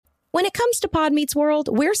When it comes to Pod Meets World,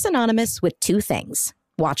 we're synonymous with two things: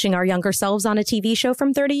 watching our younger selves on a TV show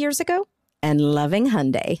from 30 years ago and loving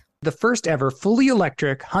Hyundai. The first ever fully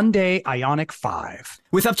electric Hyundai Ioniq 5.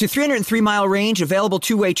 With up to 303-mile range, available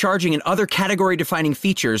two-way charging, and other category-defining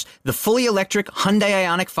features, the fully electric Hyundai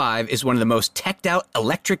Ioniq 5 is one of the most teched-out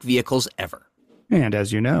electric vehicles ever. And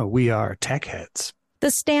as you know, we are tech heads. The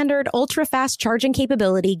standard ultra-fast charging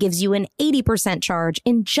capability gives you an 80% charge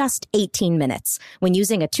in just 18 minutes when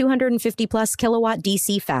using a 250-plus kilowatt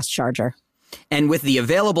DC fast charger. And with the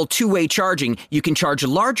available two-way charging, you can charge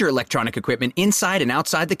larger electronic equipment inside and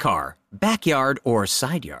outside the car, backyard or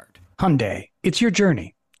side yard. Hyundai, it's your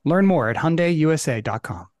journey. Learn more at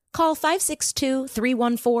HyundaiUSA.com. Call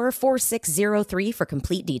 562-314-4603 for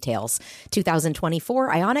complete details.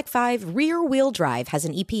 2024 Ioniq 5 rear-wheel drive has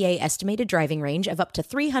an EPA estimated driving range of up to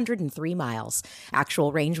 303 miles.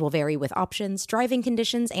 Actual range will vary with options, driving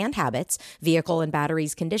conditions and habits, vehicle and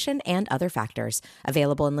batteries condition, and other factors.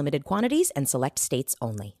 Available in limited quantities and select states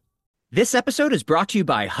only. This episode is brought to you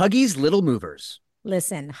by Huggies Little Movers.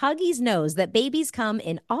 Listen, Huggies knows that babies come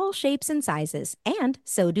in all shapes and sizes, and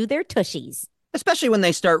so do their tushies. Especially when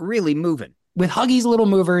they start really moving. With Huggies Little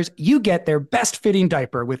Movers, you get their best-fitting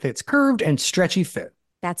diaper with its curved and stretchy fit.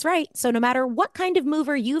 That's right. So no matter what kind of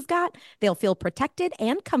mover you've got, they'll feel protected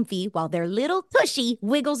and comfy while their little tushy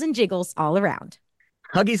wiggles and jiggles all around.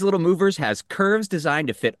 Huggies Little Movers has curves designed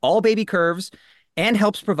to fit all baby curves and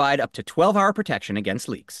helps provide up to 12-hour protection against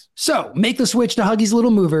leaks. So make the switch to Huggies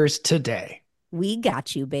Little Movers today. We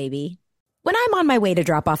got you, baby. When I'm on my way to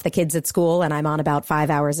drop off the kids at school and I'm on about 5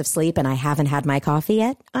 hours of sleep and I haven't had my coffee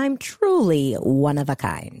yet, I'm truly one of a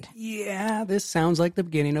kind. Yeah, this sounds like the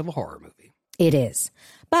beginning of a horror movie. It is.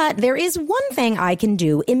 But there is one thing I can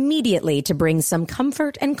do immediately to bring some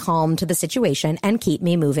comfort and calm to the situation and keep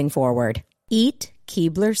me moving forward. Eat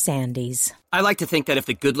Keebler Sandies. I like to think that if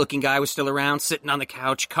the good-looking guy was still around, sitting on the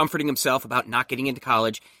couch, comforting himself about not getting into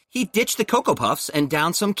college, he'd ditch the Cocoa Puffs and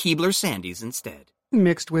down some Keebler Sandies instead.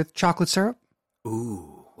 Mixed with chocolate syrup?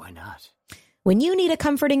 Ooh, why not? When you need a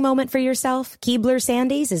comforting moment for yourself, Keebler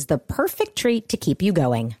Sandies is the perfect treat to keep you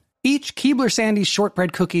going. Each Keebler Sandies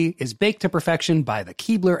shortbread cookie is baked to perfection by the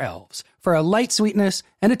Keebler elves for a light sweetness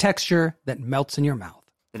and a texture that melts in your mouth.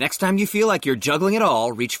 The next time you feel like you're juggling it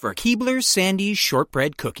all, reach for Keebler Sandies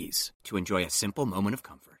shortbread cookies to enjoy a simple moment of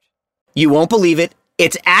comfort. You won't believe it.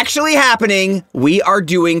 It's actually happening. We are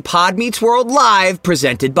doing Pod Meets World Live,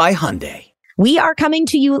 presented by Hyundai. We are coming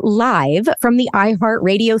to you live from the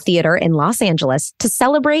iHeartRadio Theater in Los Angeles to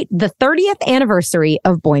celebrate the 30th anniversary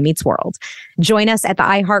of Boy Meets World. Join us at the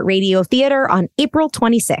iHeartRadio Theater on April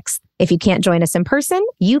 26th. If you can't join us in person,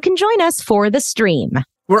 you can join us for the stream.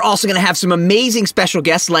 We're also going to have some amazing special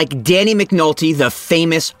guests like Danny McNulty, the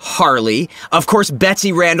famous Harley, of course,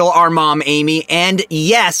 Betsy Randall, our mom, Amy, and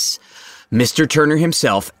yes, Mr. Turner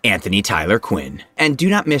himself, Anthony Tyler Quinn. And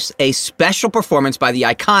do not miss a special performance by the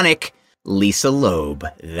iconic Lisa Loeb.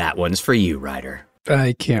 That one's for you, Ryder.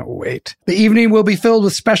 I can't wait. The evening will be filled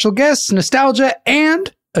with special guests, nostalgia,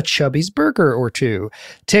 and a Chubby's burger or two.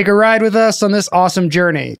 Take a ride with us on this awesome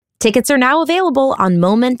journey. Tickets are now available on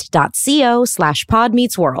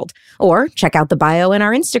moment.co/podmeetsworld, or check out the bio in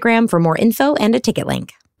our Instagram for more info and a ticket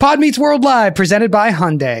link. Pod Meets World Live, presented by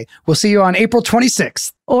Hyundai. We'll see you on April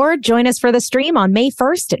 26th. Or join us for the stream on May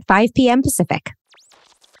 1st at 5 p.m. Pacific.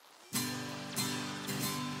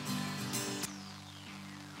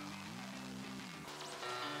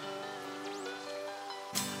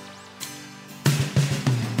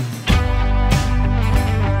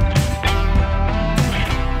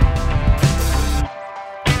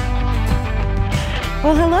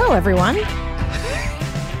 Well, hello, everyone.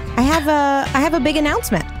 I have a big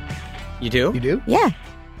announcement. You do? You do? Yeah.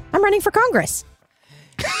 I'm running for Congress.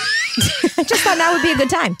 I just thought now would be a good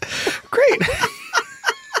time. Great.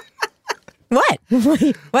 What?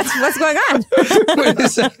 What's going on?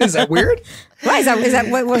 Is that weird? Why is that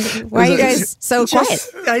why are you guys so quiet?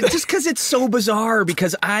 Just because it's so bizarre,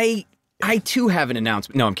 because I too have an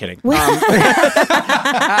announcement. No, I'm kidding.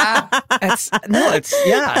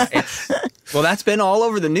 Well, that's been all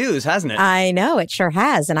over the news, hasn't it? I know, it sure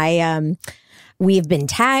has. And we've been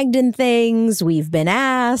tagged in things, we've been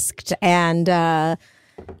asked, and,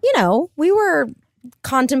 we were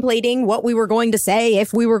contemplating what we were going to say,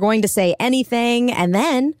 if we were going to say anything. And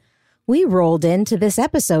then we rolled into this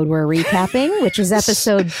episode we're recapping, which is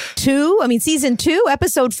season 2,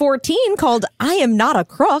 episode 14, called I Am Not a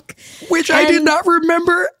Crook. Which I did not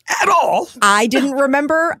remember at all. I didn't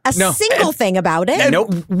remember a single thing about it.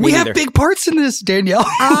 Nope. We have big parts in this, Danielle.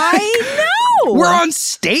 I know. We're on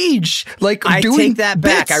stage, like I doing take that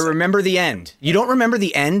back. bits. I remember the end. You don't remember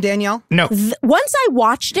the end, Danielle? No. Once I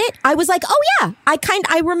watched it, I was like, oh yeah,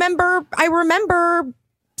 I remember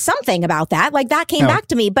something about that. Like that came back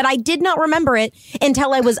to me, but I did not remember it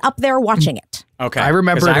until I was up there watching it. Okay. I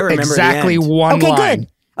remember exactly one line. Okay, good.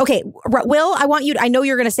 Okay, Will, I know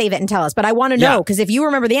you're going to save it and tell us, but I want to know, because if you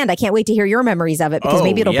remember the end, I can't wait to hear your memories of it, because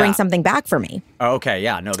maybe it'll bring something back for me. Okay,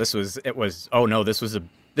 yeah. No, this was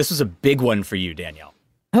a big one for you, Danielle.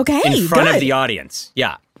 Okay, in front good. of the audience.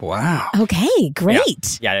 Yeah. Wow. Okay,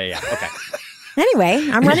 great. Yeah. Okay. Anyway,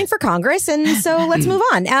 I'm running for Congress, and so let's move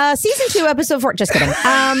on. Season 2, episode 4. Just kidding.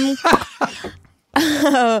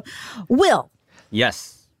 Will.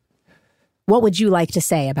 Yes. What would you like to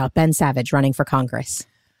say about Ben Savage running for Congress?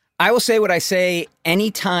 I will say what I say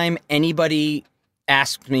anytime anybody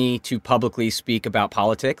asks me to publicly speak about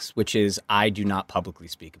politics, which is I do not publicly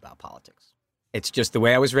speak about politics. It's just the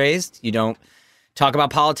way I was raised. You don't talk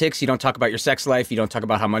about politics. You don't talk about your sex life. You don't talk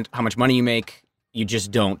about how much money you make. You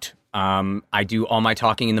just don't. I do all my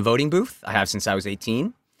talking in the voting booth. I have since I was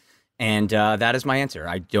 18. And that is my answer.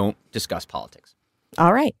 I don't discuss politics.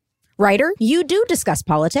 All right. Ryder, you do discuss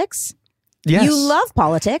politics. Yes. You love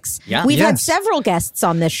politics. Yeah. We've had several guests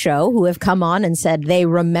on this show who have come on and said they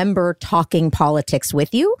remember talking politics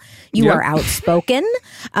with you. You are outspoken,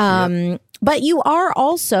 but you are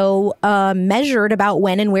also measured about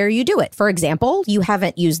when and where you do it. For example, you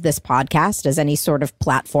haven't used this podcast as any sort of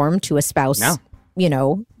platform to espouse,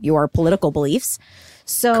 your political beliefs.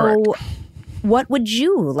 So Correct. What would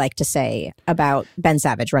you like to say about Ben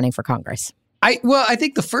Savage running for Congress? I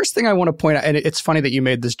think the first thing I want to point out, and it's funny that you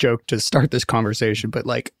made this joke to start this conversation, but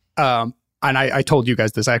and I told you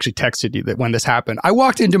guys this, I actually texted you that when this happened, I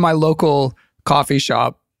walked into my local coffee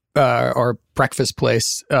shop or breakfast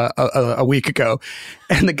place a week ago,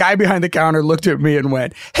 and the guy behind the counter looked at me and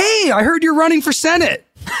went, "Hey, I heard you're running for Senate."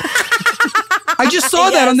 I just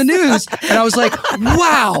saw that on the news, and I was like,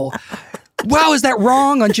 wow, is that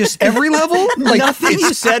wrong on just every level? Like Nothing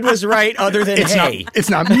you said was right other than it's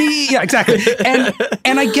not me. Yeah, exactly.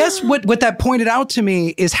 And I guess what that pointed out to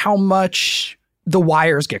me is how much the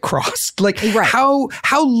wires get crossed. Like how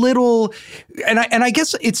little, and I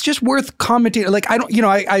guess it's just worth commenting. Like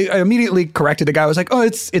I immediately corrected the guy. I was like, oh,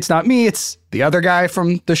 it's not me. It's the other guy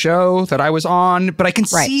from the show that I was on. But I can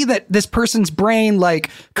see that this person's brain like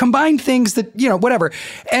combined things that, whatever.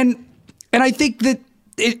 And I think that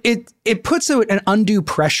it puts an undue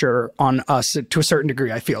pressure on us to a certain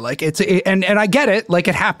degree. I feel like and I get it, like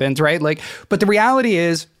it happens, right? Like, but the reality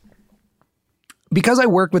is, because I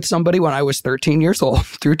worked with somebody when I was 13 years old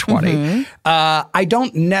through 20, I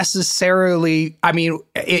don't necessarily,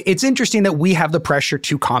 it's interesting that we have the pressure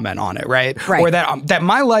to comment on it, right? Or that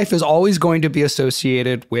my life is always going to be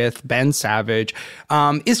associated with Ben Savage.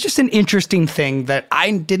 It's just an interesting thing that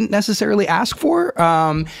I didn't necessarily ask for.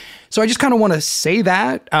 So I just kind of want to say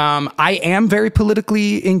that. I am very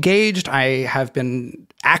politically engaged. I have been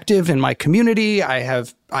active in my community. I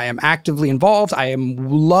am actively involved. I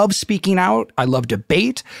love speaking out. I love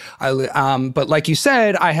debate. But like you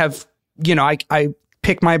said, I have, I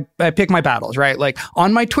pick my battles, right? Like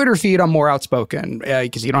on my Twitter feed, I'm more outspoken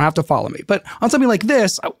because you don't have to follow me. But on something like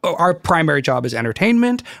this, our primary job is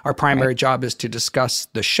entertainment. Our primary job is to discuss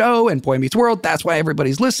the show and Boy Meets World. That's why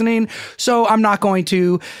everybody's listening. So I'm not going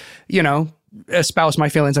to, espouse my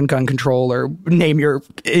feelings on gun control or name your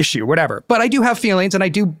issue, whatever. But I do have feelings and I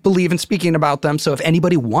do believe in speaking about them. So if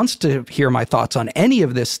anybody wants to hear my thoughts on any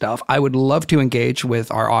of this stuff, I would love to engage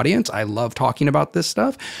with our audience. I love talking about this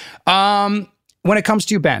stuff. When it comes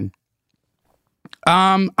to Ben,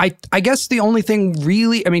 I guess the only thing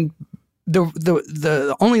really,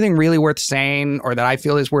 the only thing really worth saying, or that I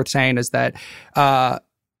feel is worth saying, is that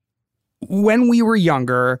when we were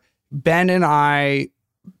younger, Ben and I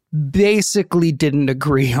basically didn't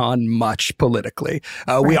agree on much politically.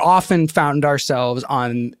 We often found ourselves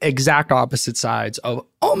on exact opposite sides of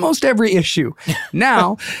almost every issue.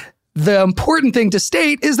 Now, the important thing to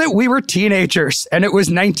state is that we were teenagers, and it was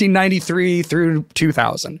 1993 through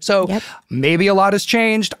 2000. So maybe a lot has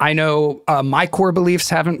changed. I know my core beliefs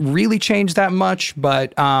haven't really changed that much,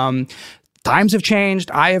 but times have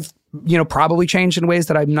changed. I have probably changed in ways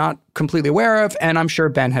that I'm not completely aware of, and I'm sure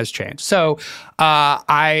Ben has changed. So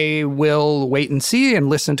I will wait and see and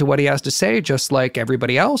listen to what he has to say, just like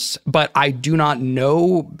everybody else. But I do not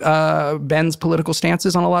know Ben's political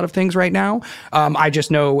stances on a lot of things right now. I just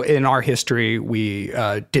know in our history, we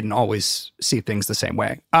didn't always see things the same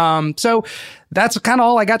way. So that's kind of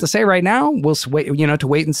all I got to say right now. We'll wait, to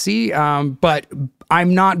wait and see. But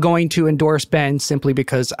I'm not going to endorse Ben simply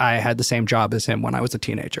because I had the same job as him when I was a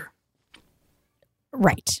teenager.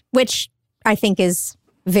 Right. Which I think is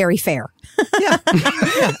very fair. Yeah,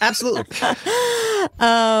 absolutely.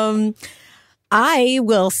 I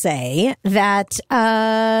will say that,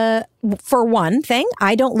 for one thing,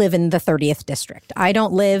 I don't live in the 30th district. I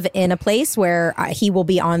don't live in a place where he will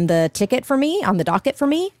be on the ticket for me, on the docket for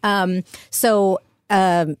me. So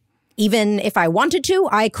even if I wanted to,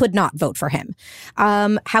 I could not vote for him.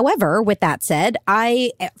 However, with that said,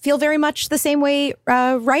 I feel very much the same way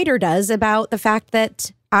Ryder does about the fact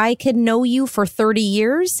that I can know you for 30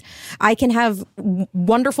 years. I can have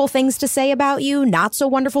wonderful things to say about you, not so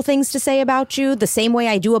wonderful things to say about you, the same way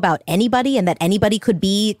I do about anybody and that anybody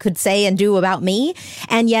could say and do about me.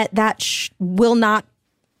 And yet that will not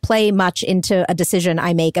play much into a decision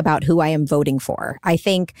I make about who I am voting for. I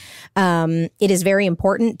think it is very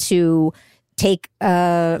important to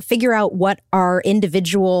figure out what our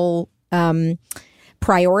individual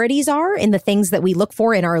priorities are in the things that we look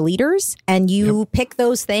for in our leaders, and you pick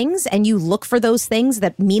those things and you look for those things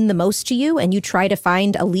that mean the most to you, and you try to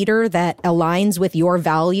find a leader that aligns with your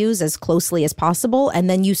values as closely as possible, and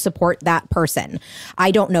then you support that person. I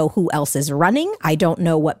don't know who else is running. I don't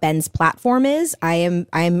know what Ben's platform is. I'm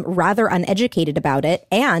rather uneducated about it,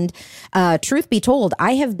 and truth be told,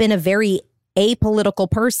 I have been a very apolitical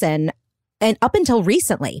person. And up until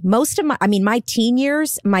recently, my teen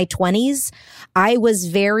years, my 20s, I was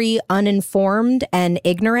very uninformed and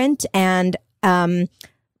ignorant and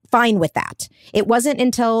fine with that. It wasn't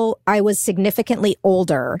until I was significantly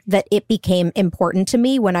older that it became important to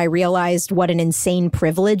me when I realized what an insane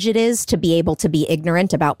privilege it is to be able to be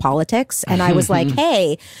ignorant about politics. And I was like,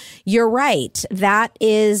 hey, you're right.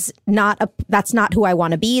 That's not who I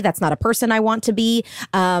want to be. That's not a person I want to be.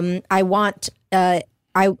 I want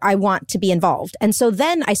to be involved. And so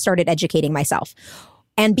then I started educating myself.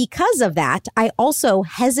 And because of that, I also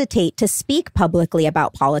hesitate to speak publicly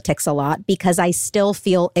about politics a lot because I still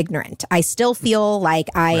feel ignorant. I still feel like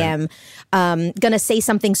I am going to say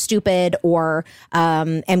something stupid or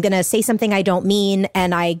am going to say something I don't mean,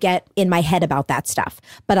 and I get in my head about that stuff.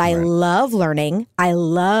 But I love learning. I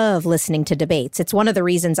love listening to debates. It's one of the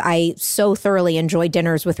reasons I so thoroughly enjoy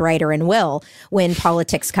dinners with Ryder and Will when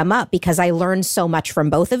politics come up, because I learn so much from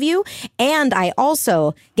both of you. And I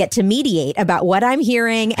also get to mediate about what I'm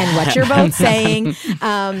hearing and what you're both saying.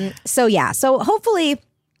 So hopefully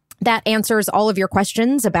that answers all of your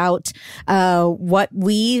questions about what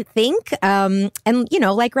we think. And,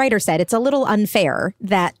 like Ryder said, it's a little unfair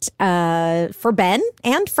that for Ben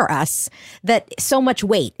and for us, that so much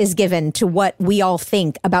weight is given to what we all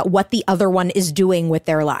think about what the other one is doing with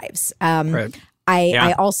their lives.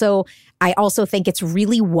 I also think it's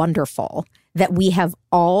really wonderful that we have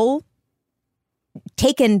all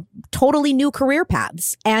taken totally new career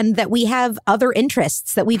paths and that we have other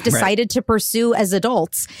interests that we've decided to pursue as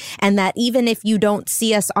adults, and that even if you don't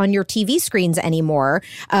see us on your TV screens anymore,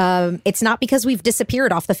 it's not because we've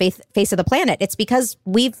disappeared off the face of the planet. It's because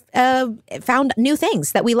we've found new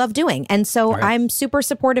things that we love doing. And so I'm super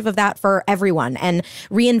supportive of that for everyone, and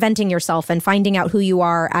reinventing yourself and finding out who you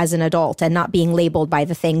are as an adult and not being labeled by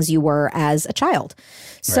the things you were as a child.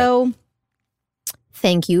 So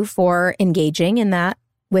thank you for engaging in that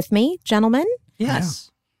with me, gentlemen. Yes.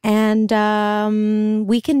 And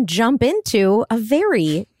we can jump into a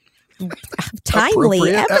very timely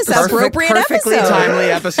episode. Perfectly timely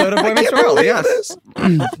episode of Boy Meets World, yes.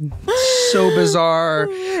 So bizarre.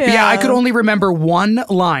 Yeah, I could only remember one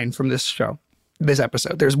line from this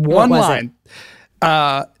episode. There's one line.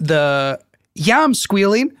 I'm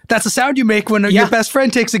squealing. That's the sound you make when your best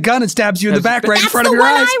friend takes a gun and stabs you in the back right in front of your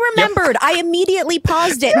eyes. That's the one I remembered. I immediately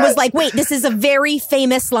paused it and was like, wait, this is a very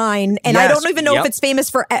famous line. And I don't even know if it's famous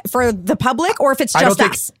for the public or if it's just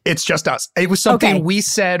us. It's just us. It was something we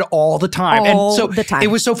said all the time. It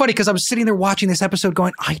was so funny because I was sitting there watching this episode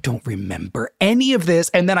going, I don't remember any of this.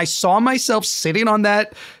 And then I saw myself sitting on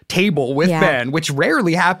that table with Ben, which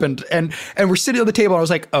rarely happened. And we're sitting on the table and I was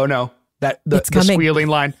like, oh no. The squealing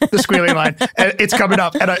line, and it's coming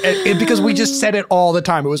up, and because we just said it all the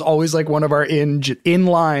time, it was always like one of our in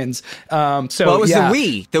lines. It was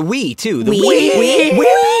the we too, we,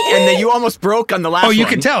 and then you almost broke on the last. Oh, you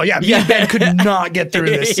can tell, me and Ben could not get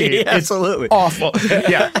through this scene. Absolutely, it's awful.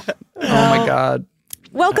 Oh my God.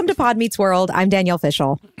 Welcome to Pod Meets World. I'm Danielle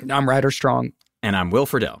Fishel. I'm Ryder Strong, and I'm Will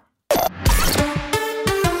Friedle.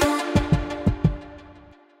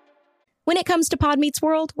 When it comes to Pod Meets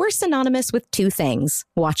World, we're synonymous with two things: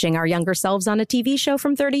 watching our younger selves on a TV show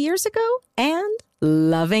from 30 years ago and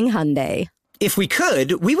loving Hyundai. If we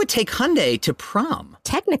could, we would take Hyundai to prom.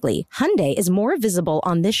 Technically, Hyundai is more visible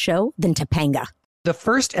on this show than Topanga. The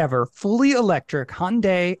first ever fully electric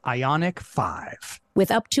Hyundai Ioniq 5. With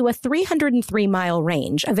up to a 303-mile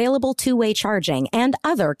range, available two-way charging, and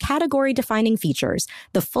other category-defining features,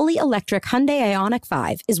 the fully electric Hyundai Ioniq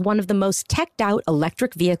 5 is one of the most teched-out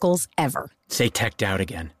electric vehicles ever. Say teched out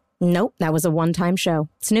again. Nope, that was a one-time show.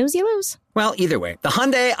 Snooze, you lose. Well, either way, the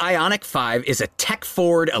Hyundai Ioniq 5 is a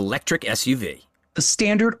tech-forward electric SUV. The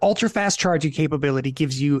standard ultra-fast charging capability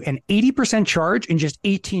gives you an 80% charge in just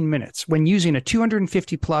 18 minutes when using a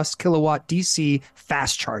 250-plus kilowatt DC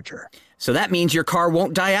fast charger. So that means your car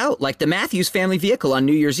won't die out like the Matthews family vehicle on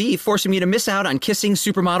New Year's Eve, forcing you to miss out on kissing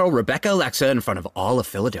supermodel Rebecca Alexa in front of all of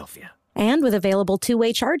Philadelphia. And with available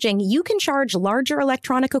two-way charging, you can charge larger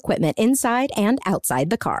electronic equipment inside and outside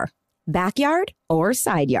the car. Backyard or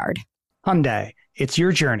side yard. Hyundai, it's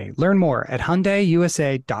your journey. Learn more at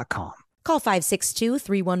HyundaiUSA.com. Call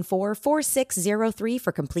 562-314-4603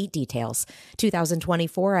 for complete details.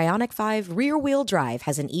 2024 Ioniq 5 rear-wheel drive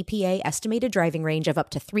has an EPA estimated driving range of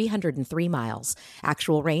up to 303 miles.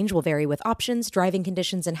 Actual range will vary with options, driving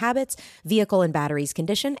conditions and habits, vehicle and batteries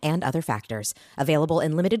condition, and other factors. Available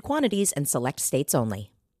in limited quantities and select states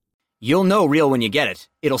only. You'll know real when you get it.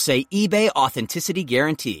 It'll say eBay Authenticity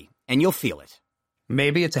Guarantee, and you'll feel it.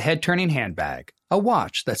 Maybe it's a head-turning handbag, a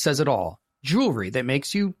watch that says it all, jewelry that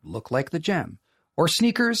makes you look like the gem, or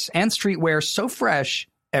sneakers and streetwear so fresh,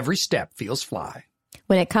 every step feels fly.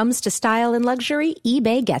 When it comes to style and luxury,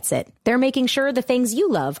 eBay gets it. They're making sure the things you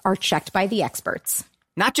love are checked by the experts.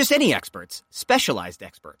 Not just any experts, specialized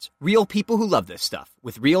experts. Real people who love this stuff,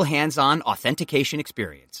 with real hands-on authentication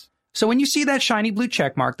experience. So when you see that shiny blue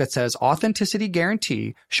check mark that says Authenticity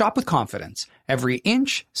Guarantee, shop with confidence. Every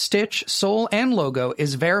inch, stitch, sole, and logo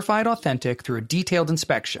is verified authentic through a detailed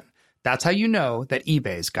inspection. That's how you know that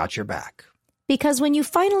eBay's got your back. Because when you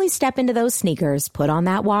finally step into those sneakers, put on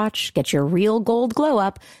that watch, get your real gold glow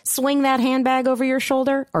up, swing that handbag over your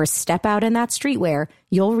shoulder, or step out in that streetwear,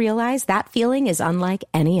 you'll realize that feeling is unlike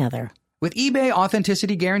any other. With eBay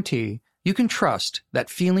Authenticity Guarantee, you can trust that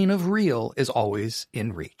feeling of real is always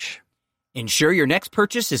in reach. Ensure your next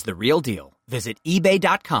purchase is the real deal. Visit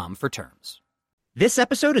eBay.com for terms. This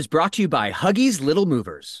episode is brought to you by Huggies Little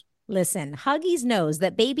Movers. Listen, Huggies knows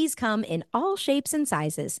that babies come in all shapes and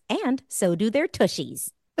sizes, and so do their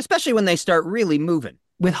tushies. Especially when they start really moving.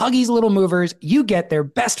 With Huggies Little Movers, you get their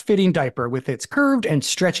best-fitting diaper with its curved and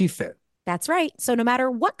stretchy fit. That's right. So no matter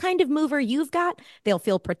what kind of mover you've got, they'll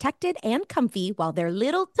feel protected and comfy while their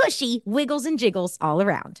little tushy wiggles and jiggles all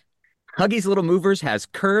around. Huggies Little Movers has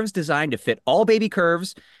curves designed to fit all baby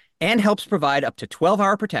curves and helps provide up to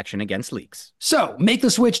 12-hour protection against leaks. So make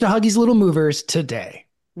the switch to Huggies Little Movers today.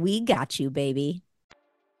 We got you, baby.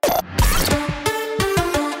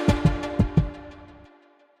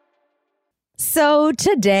 So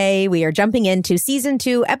today we are jumping into Season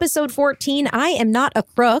 2, Episode 14, I Am Not a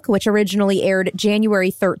Crook, which originally aired January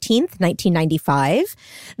 13th, 1995.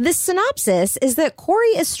 The synopsis is that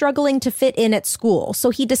Corey is struggling to fit in at school,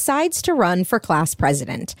 so he decides to run for class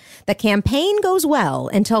president. The campaign goes well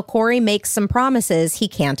until Corey makes some promises he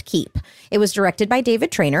can't keep. It was directed by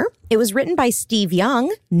David Traynor. It was written by Steve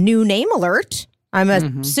Young. New name alert. I'm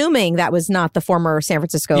assuming that was not the former San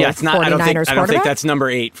Francisco 49ers I don't think that's number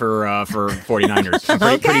 8 for 49ers.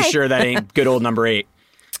 I'm pretty sure that ain't good old number 8.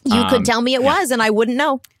 You could tell me it was, and I wouldn't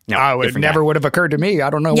know. No, it never would have occurred to me. I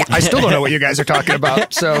don't know. Yeah. I still don't know what you guys are talking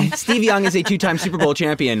about. So Steve Young is a 2-time Super Bowl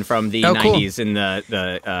champion from the 90s. In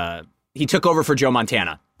he took over for Joe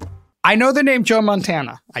Montana. I know the name Joe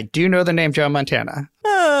Montana. I do know the name Joe Montana.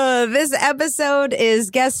 This episode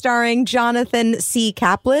is guest starring Jonathan C.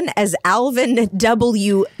 Kaplan as Alvin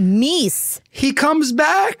W. Meese. He comes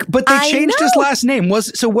back, but they changed his last name.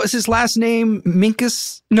 Was his last name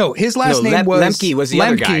Minkus? No, his last name was Lemke was the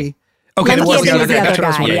other guy. Okay, Lemke was the other guy. That's what I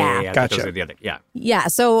was guy, wondering. yeah. Gotcha. Yeah,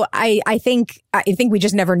 so I think we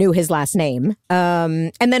just never knew his last name.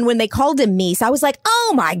 And then when they called him Meese, I was like,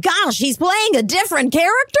 oh my gosh, he's playing a different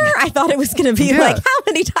character? I thought it was going to be like, how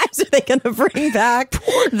many times are they going to bring back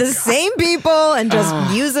the same people and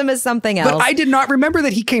just use them as something else? But I did not remember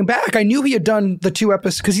that he came back. I knew he had done the 2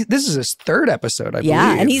 episodes, because this is his 3rd episode, I believe.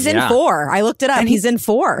 Yeah, and he's in 4. I looked it up. He's in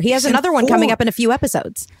 4. He has another one coming up in a few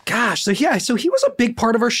episodes. Gosh, so he was a big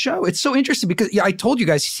part of our show. It's so interesting because I told you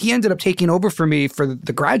guys he ended up taking over for me for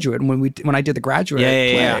The Graduate when I did The Graduate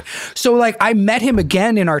play. Yeah. So like I met him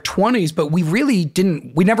again in our 20s, but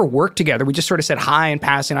we never worked together. We just sort of said hi in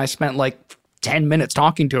passing. I spent like 10 minutes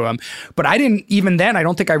talking to him, but I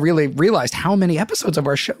don't think I really realized how many episodes of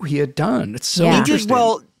our show he had done. It's so interesting.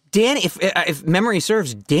 Well, Danny, if memory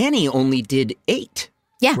serves, Danny only did 8.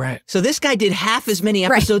 Yeah. Right. So this guy did half as many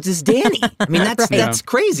episodes as Danny. I mean, that's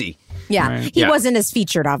crazy. Yeah. He wasn't as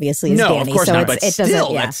featured, obviously, as Danny. No, of course so not, but it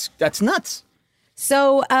still, doesn't, that's nuts.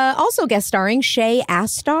 So also guest starring Shay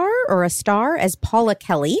Astar as Paula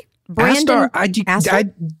Kelly. Brandon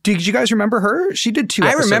Astar. Did you guys remember her? She did 2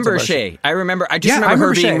 episodes. I remember Shay. I just remember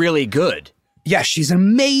her being really good. Yeah, she's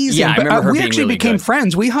amazing. Yeah, I remember her we being actually really became good.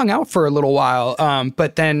 friends. We hung out for a little while.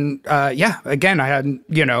 But then, again, I hadn't,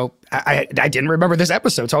 I didn't remember this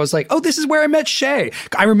episode. So I was like, oh, this is where I met Shay.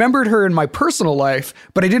 I remembered her in my personal life,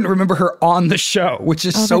 but I didn't remember her on the show, which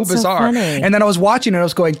is so bizarre. So and then I was watching it and I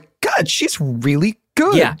was going, God, she's really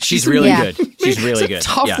good. Yeah, she's really good. She's really good. It's a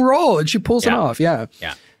tough role and she pulls it off. Yeah.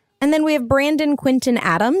 Yeah. And then we have Brandon Quinton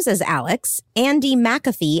Adams as Alex, Andy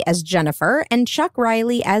McAfee as Jennifer, and Chuck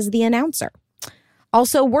Riley as the announcer.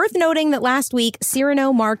 Also worth noting that last week,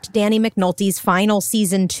 Cyrano marked Danny McNulty's final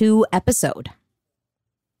season 2 episode.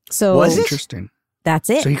 So was it? Interesting.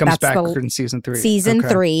 That's it. So he comes That's back in season 3. Season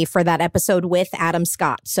 3 for that episode with Adam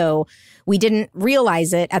Scott. So we didn't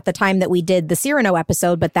realize it at the time that we did the Cyrano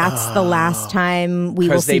episode, but that's the last time we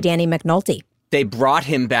will see Danny McNulty. They brought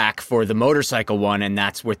him back for the motorcycle one, and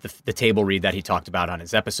that's with the table read that he talked about on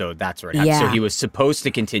his episode. That's where it happened. So he was supposed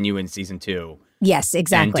to continue in season 2. Yes,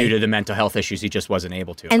 exactly. And due to the mental health issues, he just wasn't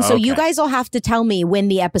able to. And so you guys will have to tell me when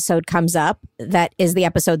the episode comes up. That is the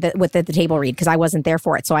episode that with the table read, because I wasn't there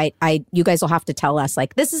for it. So you guys will have to tell us,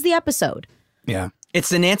 like, this is the episode. Yeah. It's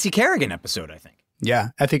the Nancy Kerrigan episode, I think.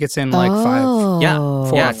 Yeah. I think it's in like 5. Yeah. 4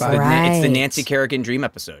 or 5. It's the Nancy Kerrigan Dream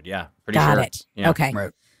episode. Yeah. Pretty sure. Got it. Yeah. Okay.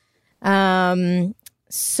 Right.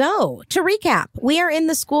 So, to recap, we are in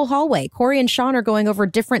the school hallway. Corey and Sean are going over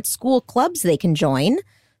different school clubs they can join.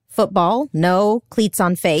 Football, no. Cleats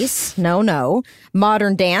on face, no.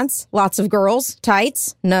 Modern dance, lots of girls.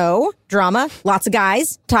 Tights, no. Drama, lots of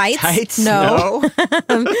guys. Tights, no.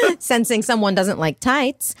 Sensing someone doesn't like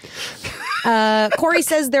tights. Corey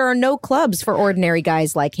says there are no clubs for ordinary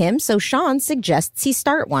guys like him, so Sean suggests he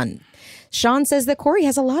start one. Sean says that Corey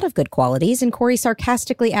has a lot of good qualities, and Corey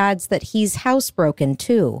sarcastically adds that he's housebroken,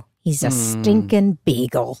 too. He's a stinking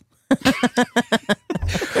beagle.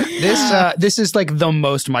 This is like the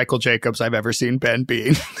most Michael Jacobs I've ever seen Ben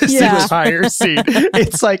be. This entire scene.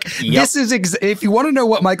 It's like this is if you want to know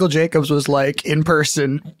what Michael Jacobs was like in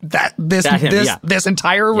person, this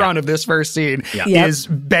entire run of this first scene is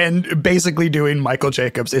Ben basically doing Michael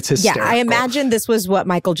Jacobs. It's hysterical. Yeah, I imagine this was what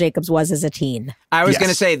Michael Jacobs was as a teen. I was going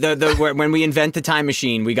to say when we invent the time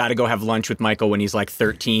machine, we got to go have lunch with Michael when he's like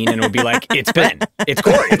 13, and it'll be like, it's Ben, it's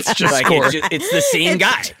Corey, it's just like Corey. It's the same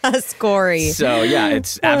guy. Just Corey. So yeah,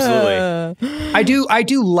 it's absolutely. I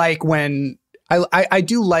do like when I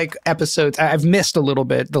do like episodes. I've missed a little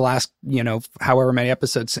bit the last, however many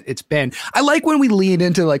episodes it's been. I like when we lean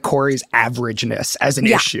into like Corey's averageness as an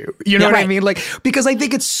issue. You know what I mean? Like, because I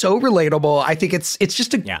think it's so relatable. I think it's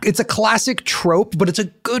just it's a classic trope, but it's a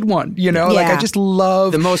good one. Like I just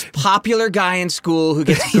love the most popular guy in school who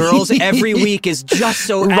gets girls every week is just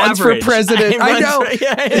so runs average. for president. I know,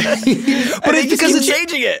 but it's because it's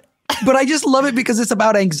changing it. But I just love it because it's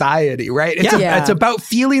about anxiety, right? It's about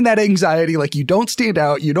feeling that anxiety, like you don't stand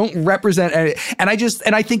out, you don't represent any, and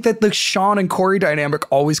I think that the Sean and Corey dynamic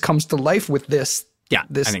always comes to life with this. Yeah,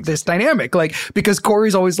 this dynamic, like, because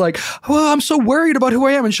Corey's always like, "Well, I'm so worried about who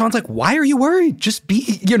I am," and Sean's like, "Why are you worried? Just be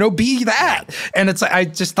that." And it's like, I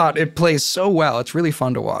just thought it plays so well. It's really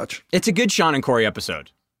fun to watch. It's a good Sean and Corey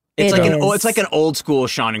episode. It's like an old school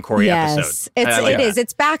Sean and Corey episode. It is.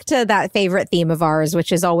 It's back to that favorite theme of ours,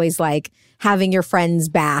 which is always like having your friends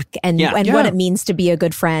back and what it means to be a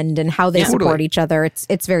good friend and how they support each other.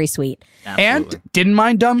 It's very sweet. Absolutely. And didn't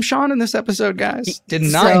mind dumb Sean in this episode, guys. Did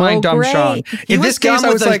not mind dumb Sean. In this case,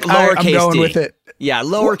 I was like, I'm going with it. Yeah,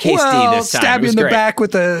 lowercase D this time. Stab you in the back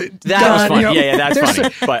with a That was funny. Yeah, that's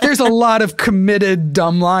funny. But there's a lot of committed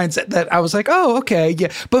dumb lines that I was like, oh, okay,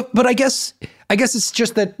 yeah. But I guess it's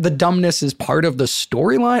just that the dumbness is part of the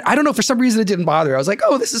storyline. I don't know. For some reason, it didn't bother. I was like,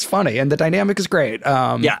 oh, this is funny. And the dynamic is great.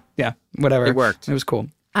 Yeah, whatever. It worked. It was cool.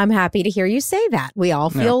 I'm happy to hear you say that. We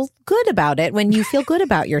all feel good about it when you feel good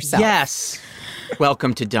about yourself. Yes.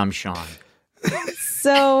 Welcome to Dumb Sean.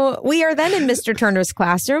 So we are then in Mr. Turner's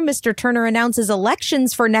classroom. Mr. Turner announces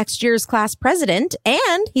elections for next year's class president,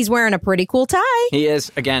 and he's wearing a pretty cool tie. He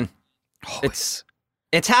is, again.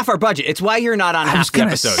 It's half our budget. It's why you're not on half the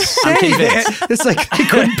episodes. I'm convinced. It's like they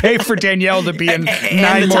couldn't pay for Danielle to be in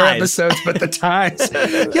 9 more episodes, but the ties.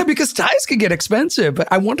 Yeah, because ties can get expensive. But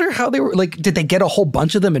I wonder how they were, like, did they get a whole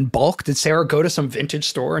bunch of them in bulk? Did Sarah go to some vintage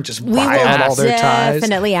store and just buy out all their ties?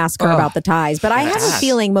 Definitely ask her about the ties. But I have a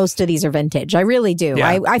feeling most of these are vintage. I really do.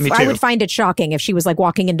 Yeah, I would find it shocking if she was like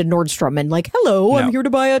walking into Nordstrom and like, hello, I'm here to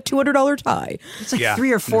buy a $200 tie. It's like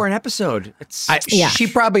 3 or 4 an episode.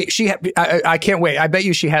 I can't wait. I bet bet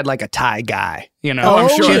you she had like a tie guy. You know, Oh, I'm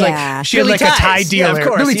sure. She had like a tie dealer. Yeah, of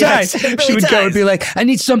course. Billy Yes. Ties. Billy She would go Ties. and be like, I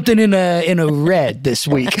need something in a red this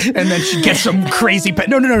week. And then she'd get some crazy,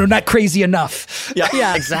 no, not crazy enough.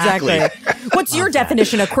 Yeah, exactly. What's your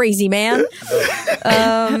definition of crazy, man?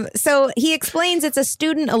 So he explains it's a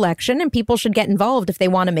student election and people should get involved if they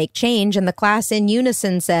want to make change. And the class in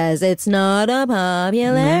unison says it's not a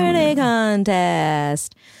popularity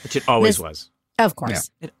contest. Which it always was. Of course.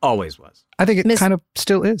 It always was. I think it kind of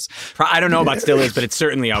still is. I don't know about still is, but it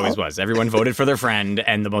certainly always was. Everyone voted for their friend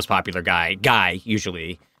and the most popular guy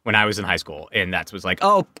usually, when I was in high school. And that was like,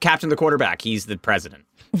 oh, captain the quarterback. He's the president.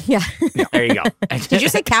 Yeah. There you go. Did you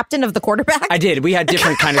say captain of the quarterback? I did. We had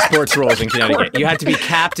different kind of sports roles in Connecticut. You had to be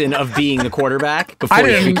captain of being the quarterback before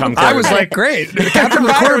you could become quarterback. I was like, great. The captain of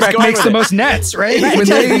the quarterback makes the most nets, right? When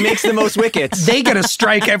He makes the most wickets. They get a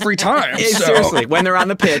strike every time. Yeah, So. seriously, when they're on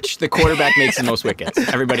the pitch, the quarterback makes the most wickets.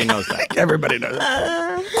 Everybody knows that. Everybody knows.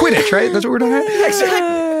 Quidditch, right? That's what we're doing.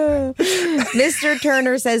 Mr.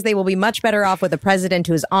 Turner says they will be much better off with a president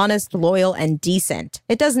who is honest, loyal, and decent.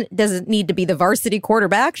 It doesn't need to be the varsity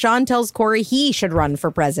quarterback. Sean tells Corey he should run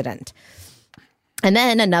for president. And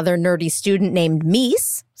then another nerdy student named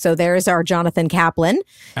Meese. So there's our Jonathan Kaplan.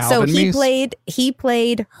 Alvin Meese. He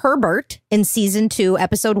played Herbert in season 2,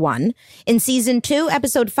 episode 1. In season 2,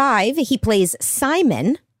 episode 5, he plays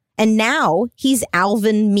Simon. And now he's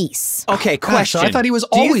Alvin Meese. Okay, question. So I thought he was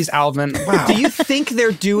always Alvin. Wow. Do you think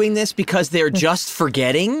they're doing this because they're just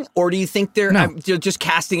forgetting, or do you think they're just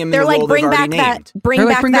casting him in They're the like, role bring they've back already that, named? bring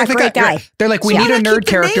back that great guy. They're like, we So need why a not keep nerd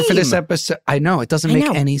the character for name? this episode. I know, it doesn't make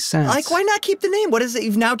any sense. Like, why not keep the name? What is it?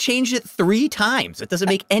 You've now changed it 3 times. It doesn't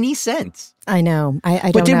make any sense. I know. I don't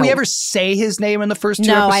know. But did we ever say his name in the first 2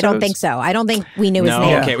 No, episodes? I don't think so. I don't think we knew his No,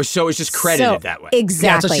 name. okay. So it was just credited that way.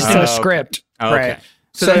 Exactly. Yeah, it's just in the script. Oh, okay. Right.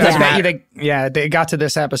 So So that I doesn't bet matter. they got to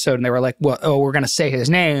this episode and they were like, "Well, we're going to say his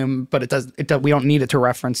name, but we don't need it to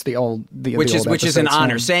reference the old Which is an episode's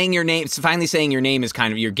honor. name. Saying your name, finally saying your name is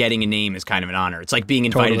kind of, you're getting a name is kind of an honor. It's like being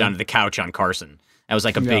invited Totally. onto the couch on Carson. That was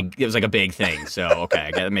like it was like a big thing. So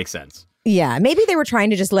okay, that makes sense. Yeah, maybe they were trying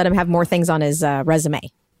to just let him have more things on his resume.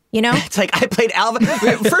 You know? It's like I played Alvin.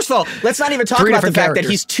 First of all, let's not even talk 3 about the different fact that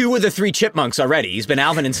characters. he's 2 of the 3 chipmunks already. He's been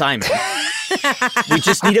Alvin and Simon. We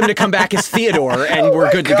just need him to come back as Theodore, and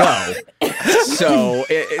we're good to go. So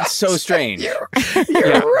it's so strange. You're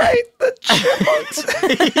right. The chipmunks.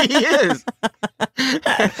 He is.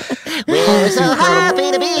 We're so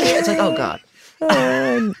happy to be here. It's like, oh god.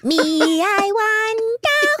 Me, I want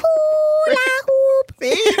a hula hoop.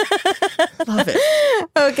 Love it.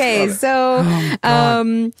 Okay, so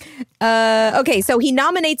so he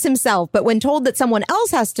nominates himself, but when told that someone else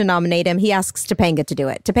has to nominate him, he asks Topanga to do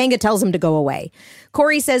it. Topanga tells him to go away.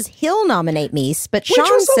 Corey says he'll nominate Meese, but Sean Which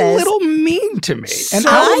was says a little mean to me. And So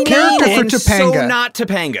out of character mean for and Topanga. So not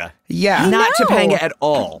Topanga. Yeah. Not know. Topanga at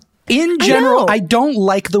all. In general, know. I don't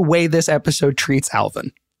like the way this episode treats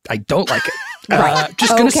Alvin. I don't like it. Right.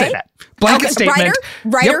 Just going to Okay. say that. Blanket Okay, statement.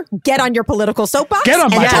 Writer, Yep. get on your political soapbox. Get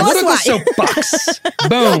on and my tell us political why. soapbox.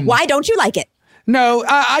 Boom. Why don't you like it? No,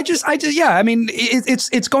 I just, yeah. I mean,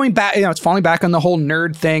 it's going back. You know, it's falling back on the whole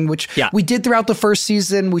nerd thing, which we did throughout the first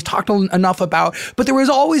season. We've talked enough about, but there was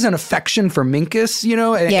always an affection for Minkus, you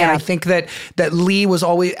know, and I think that Lee was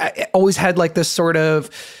always had like this sort of.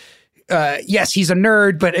 Yes, he's a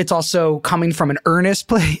nerd, but it's also coming from an earnest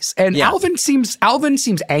place. And Alvin seems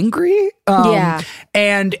angry.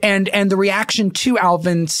 And the reaction to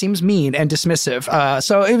Alvin seems mean and dismissive.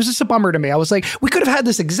 So it was just a bummer to me. I was like, we could have had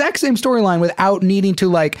this exact same storyline without needing to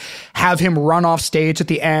like have him run off stage at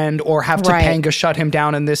the end or have Topanga shut him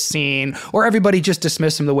down in this scene or everybody just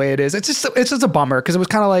dismiss him the way it is. It's just a bummer because it was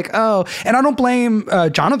kind of like, oh, and I don't blame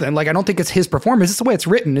Jonathan. Like, I don't think it's his performance. It's the way it's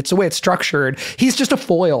written. It's the way it's structured. He's just a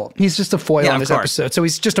foil. He's just a foil in this episode. So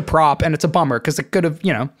he's just a prop, and it's a bummer because it could have,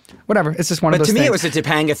 you know, whatever. It's just one of those things. But to me, it was a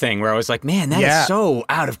Topanga thing where I was like, man, that is so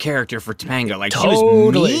out of character for Topanga. Like, she was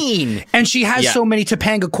Totally. mean. And she has so many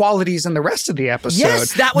Topanga qualities in the rest of the episode.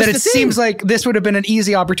 Yes, that was that the it thing. seems like this would have been an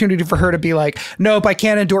easy opportunity for her to be like, nope, I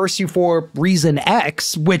can't endorse you for reason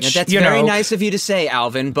X, which, That's you very know, nice of you to say,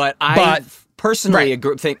 Alvin, but I personally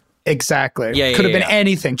think... Exactly. Yeah, could have been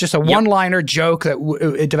anything. Just a one-liner joke that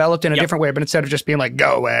it developed in a different way, but instead of just being like,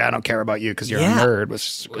 go away, I don't care about you because you're a nerd,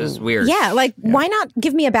 was weird. Yeah, like, why not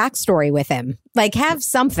give me a backstory with him? Like, have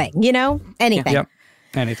something, you know? Anything. Yep.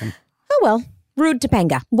 Anything. Oh, well. Rude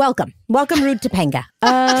Topanga. Welcome, Rude Topanga.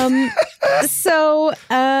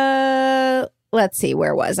 Let's see,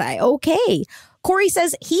 where was I? Okay. Corey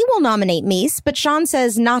says he will nominate Meese, but Sean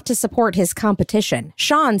says not to support his competition.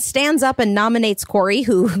 Sean stands up and nominates Corey,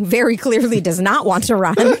 who very clearly does not want to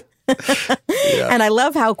run. And I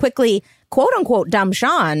love how quickly quote unquote dumb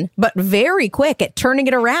Sean, but very quick at turning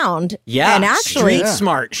it around. Yeah. And actually street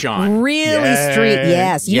smart Sean. Really street.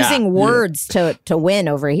 Yes. Using words to win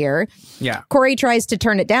over here. Yeah. Corey tries to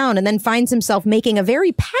turn it down and then finds himself making a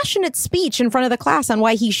very passionate speech in front of the class on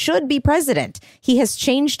why he should be president. He has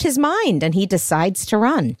changed his mind and he decides to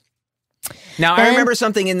run. Now, I remember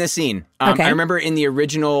something in this scene. Okay. I remember in the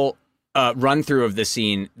original run through of the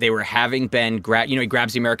scene, they were having Ben he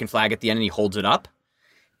grabs the American flag at the end and he holds it up.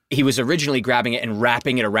 He was originally grabbing it and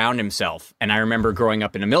wrapping it around himself. And I remember growing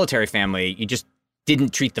up in a military family, you just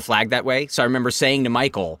didn't treat the flag that way. So I remember saying to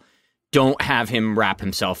Michael, don't have him wrap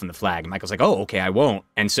himself in the flag. And Michael's like, oh, okay, I won't.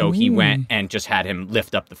 And so he went and just had him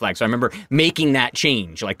lift up the flag. So I remember making that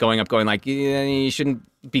change, like going like, yeah, you shouldn't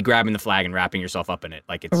be grabbing the flag and wrapping yourself up in it.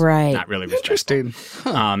 Like it's not really respectful. Interesting.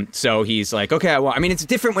 Huh. So he's like, okay, I mean, it's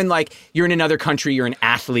different when like you're in another country, you're an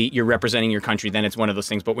athlete, you're representing your country, then it's one of those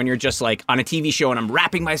things. But when you're just like on a TV show and I'm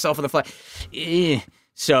wrapping myself in the flag,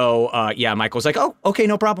 So, Michael's like, oh, okay,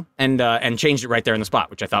 no problem. And changed it right there on the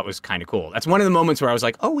spot, which I thought was kind of cool. That's one of the moments where I was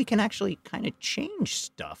like, oh, we can actually kind of change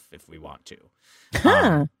stuff if we want to.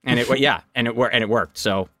 And it worked.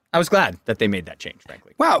 So I was glad that they made that change,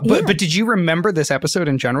 frankly. Wow. But did you remember this episode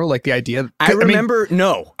in general? Like the idea? I remember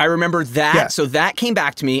that. Yeah. So that came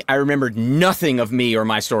back to me. I remembered nothing of me or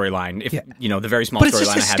my storyline. The very small storyline I had. But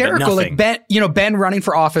it's just hysterical. Like Ben running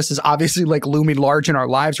for office is obviously like looming large in our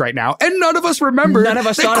lives right now. And none of us remember that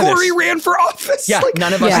Corey ran for office. Yeah. Like,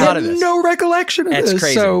 none of us thought of this. No recollection of this. It's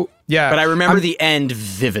crazy. So, yeah. But I remember the end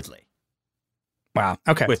vividly. Wow.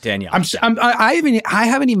 Okay. With Danielle. I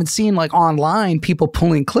haven't even seen like online people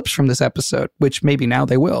pulling clips from this episode, which maybe now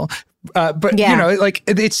they will. Like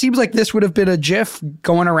it seems like this would have been a GIF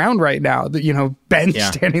going around right now. That Ben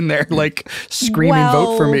standing there like screaming,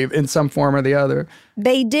 "Vote for me" in some form or the other.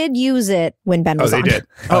 They did use it when Ben was on. Oh, they did.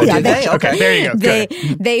 Oh, did they? Okay, there you go.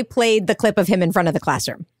 They played the clip of him in front of the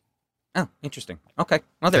classroom. Oh, interesting. Okay.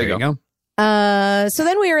 Well, there you go. So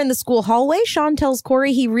then we are in the school hallway. Sean tells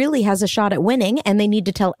Corey he really has a shot at winning and they need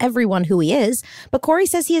to tell everyone who he is. But Corey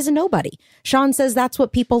says he is a nobody. Sean says that's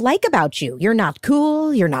what people like about you. You're not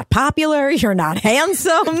cool. You're not popular. You're not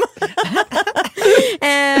handsome.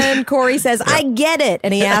 And Corey says, I get it.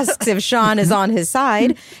 And he asks if Sean is on his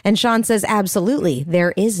side. And Sean says, absolutely.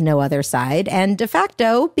 There is no other side. And de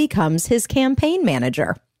facto becomes his campaign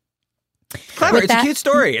manager. Clever. It's a cute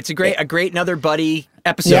story. It's a great another buddy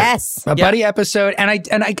episode. Yes. A buddy episode. And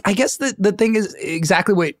I guess the thing is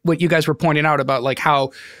exactly what you guys were pointing out about like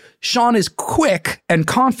how Sean is quick and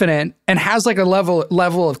confident and has like a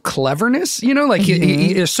level of cleverness, like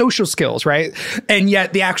he has social skills, right? And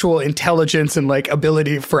yet the actual intelligence and like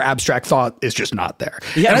ability for abstract thought is just not there.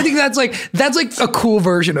 Yeah. And I think that's like a cool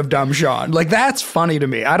version of dumb Sean. Like that's funny to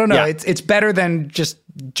me. I don't know. Yeah. It's better than just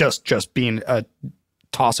being a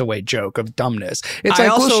toss away joke of dumbness. I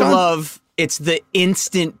also love it's the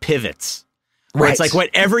instant pivots. Where it's like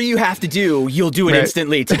whatever you have to do, you'll do it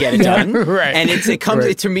instantly to get it done. Right. And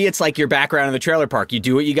to me, it's like your background in the trailer park. You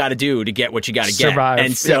do what you got to do to get what you got to get.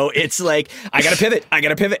 And so it's like, I got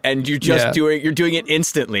to pivot. And you're just doing it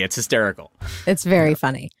instantly. It's hysterical. It's very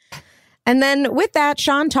funny. And then with that,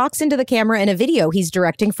 Sean talks into the camera in a video he's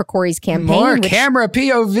directing for Corey's campaign. More camera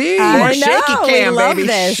POV. More shaky cam, we love baby.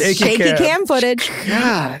 this. Shaky cam footage.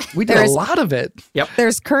 God, we did a lot of it. Yep.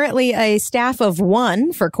 There's currently a staff of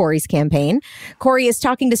 1 for Corey's campaign. Corey is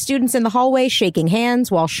talking to students in the hallway, shaking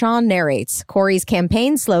hands while Sean narrates. Corey's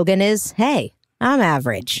campaign slogan is, hey, I'm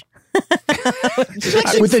average.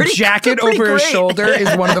 With a jacket over his shoulder is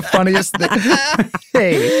one of the funniest things.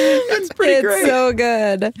 Hey, that's pretty great. It's so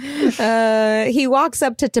good. He walks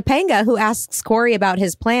up to Topanga, who asks Corey about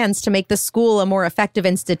his plans to make the school a more effective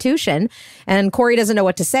institution. And Corey doesn't know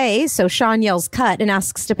what to say, so Sean yells cut and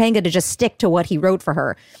asks Topanga to just stick to what he wrote for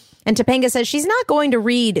her. And Topanga says she's not going to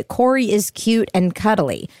read Corey is cute and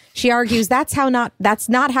cuddly. She argues that's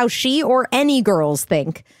not how she or any girls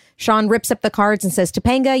think. Sean rips up the cards and says,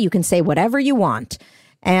 Topanga, you can say whatever you want.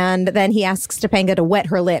 And then he asks Topanga to wet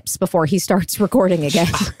her lips before he starts recording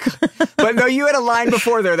again. But no, you had a line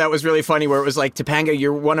before there that was really funny where it was like, Topanga,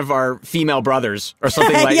 you're one of our female brothers or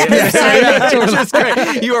something like that. That's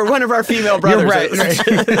great. You are one of our female brothers. You're right.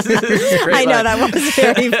 I know, that was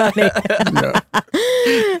very funny.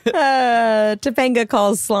 Topanga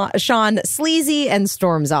calls Sean sleazy and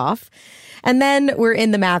storms off. And then we're in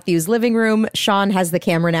the Matthews living room. Sean has the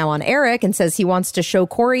camera now on Eric and says he wants to show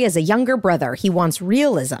Corey as a younger brother. He wants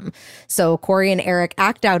realism. So Corey and Eric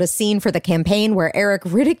act out a scene for the campaign where Eric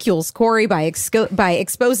ridicules Corey by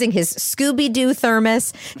exposing his Scooby-Doo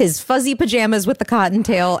thermos, his fuzzy pajamas with the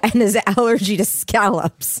cottontail, and his allergy to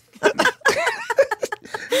scallops.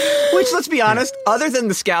 Which, let's be honest, other than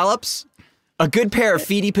the scallops, a good pair of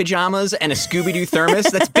Feety pajamas and a Scooby-Doo thermos.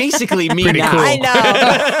 That's basically me Pretty now. cool. I know.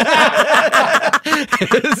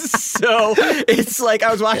 So it's like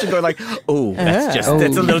I was watching going like, oh, that's a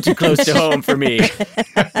little too close to home for me.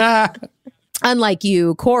 Unlike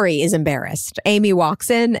you, Corey is embarrassed. Amy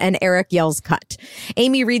walks in and Eric yells cut.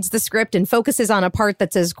 Amy reads the script and focuses on a part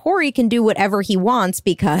that says Corey can do whatever he wants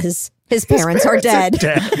because his parents are dead.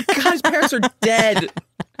 God, his parents are dead.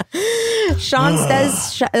 Sean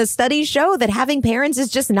says studies show that having parents is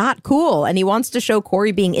just not cool, and he wants to show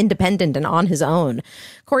Corey being independent and on his own.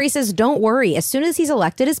 Corey says, don't worry. As soon as he's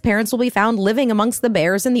elected, his parents will be found living amongst the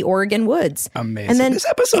bears in the Oregon woods. Amazing. And then, this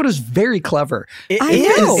episode is very clever. I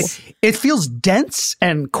know. It feels dense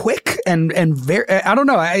and quick and very, I don't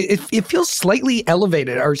know. It feels slightly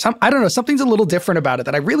elevated or I don't know. Something's a little different about it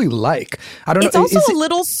that I really like. I don't know. It's also a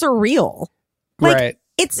little surreal. Like, right.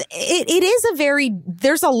 It is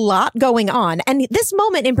there's a lot going on. And this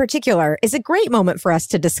moment in particular is a great moment for us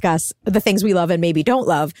to discuss the things we love and maybe don't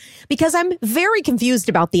love, because I'm very confused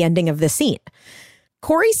about the ending of this scene.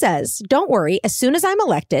 Corey says, don't worry, as soon as I'm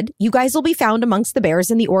elected, you guys will be found amongst the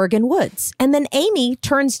bears in the Oregon woods. And then Amy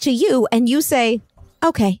turns to you and you say,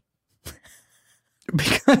 okay.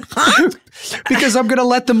 Because I'm going to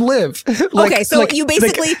let them live. Okay, so you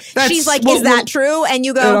basically, she's like, is that true? And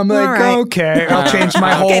you go, and I'm like, all right. Okay, I'll change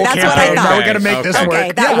my whole that's what I campaign. thought. Now we're going to make this work.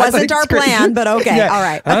 Okay, that wasn't our plan, but okay, all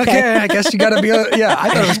right. Okay, I guess you got to be, I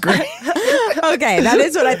thought it was great. Okay, that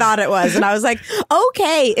is what I thought it was. And I was like,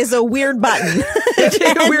 okay is a weird button.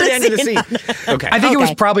 A weird end of the scene. Okay. I think it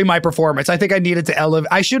was probably my performance. I think I needed to elevate.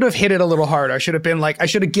 I should have hit it a little harder. I should have been like, I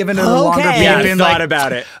should have given it a longer beat. Yeah, been thought like,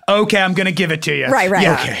 about it. Okay, I'm going to give it to you. Right.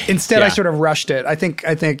 Yeah. Okay. Instead, I sort of rushed it. I think,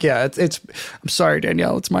 yeah, it's, I'm sorry,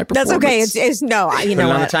 Danielle. It's my performance. That's okay. It's no, you know Put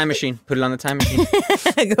it on what? the time machine. Put it on the time machine.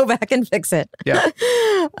 Go back and fix it. Yeah.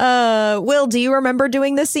 Will, do you remember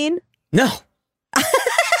doing this scene? No.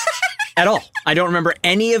 At all. I don't remember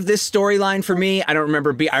any of this storyline for me. I don't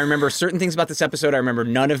remember. I remember certain things about this episode. I remember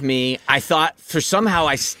none of me. I thought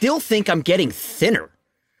I still think I'm getting thinner.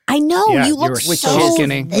 I know. Yeah, you look were so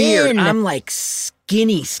skinny. Weird. thin. I'm like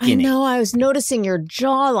skinny. I know. I was noticing your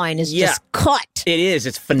jawline is just cut. It is.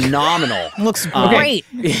 It's phenomenal. Looks great.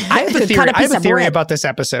 I have a theory. I have a theory about this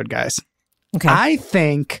episode, guys. Okay. I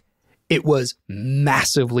think it was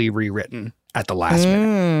massively rewritten at the last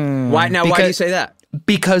minute. Why now? Why do you say that?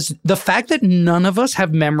 Because the fact that none of us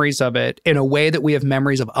have memories of it in a way that we have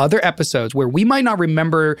memories of other episodes where we might not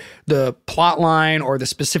remember the plot line or the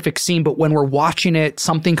specific scene, but when we're watching it,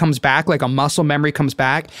 something comes back, like a muscle memory comes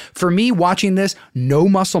back. For me, watching this, no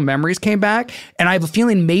muscle memories came back. And I have a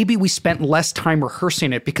feeling maybe we spent less time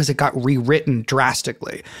rehearsing it because it got rewritten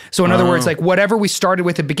drastically. So in other words, like whatever we started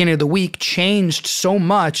with at the beginning of the week changed so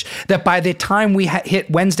much that by the time we hit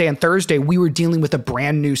Wednesday and Thursday, we were dealing with a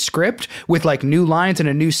brand new script with like new lines and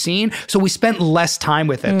a new scene. So we spent less time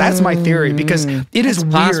with it. That's my theory, because it is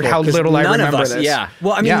weird how little I remember this. Yeah.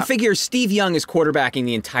 Well, I mean, you figure Steve Young is quarterbacking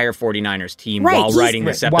the entire 49ers team while writing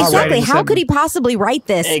this episode. Exactly. How could he possibly write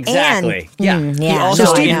this? Exactly. He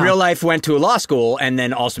also in real life went to a law school and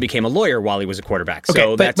then also became a lawyer while he was a quarterback.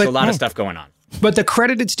 So that's a lot of stuff going on. But the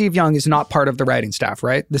credited Steve Young is not part of the writing staff,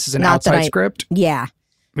 right? This is an outside script? Yeah.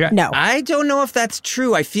 No. I don't know if that's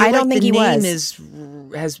true. I feel like the name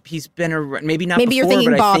he's been maybe not. Maybe before, you're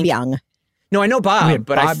thinking but Bob Young. No, I know Bob,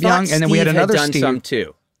 but I thought Young, and then we had another done Steve. some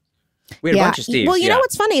too. We had a bunch of Steves. Well, you know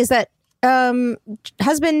what's funny is that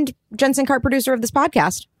husband, Jensen Cart, producer of this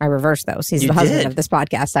podcast. I reversed those. He's the husband of this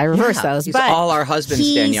podcast. I reversed those. He's but all our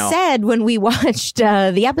husbands, Danielle. He said when we watched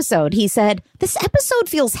the episode, he said, this episode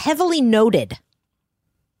feels heavily noted.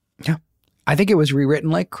 Yeah. I think it was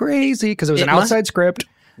rewritten like crazy because it was an outside script.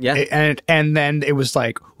 Yeah. And then it was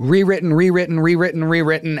like rewritten.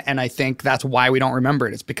 And I think that's why we don't remember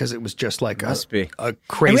it. It's because it was just like a crazy and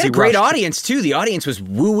we had a great audience too. The audience was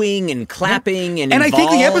wooing and clapping and I think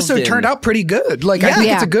the episode turned out pretty good. Like I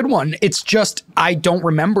think it's a good one. It's just I don't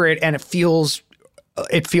remember it and it feels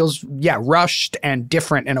rushed and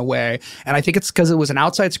different in a way. And I think it's because it was an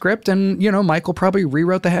outside script and, Michael probably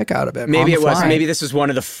rewrote the heck out of it. Maybe it was. Maybe this is one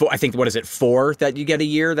of the four, I think, what is it, 4 that you get a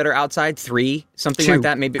year that are outside? 3? Something 2. Like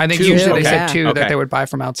that? Maybe I think 2. usually they said 2 that they would buy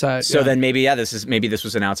from outside. So then maybe this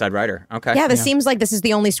was an outside writer. Okay. Yeah, this seems like this is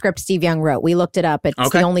the only script Steve Young wrote. We looked it up. It's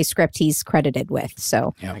the only script he's credited with.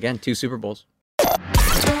 So again, 2 Super Bowls.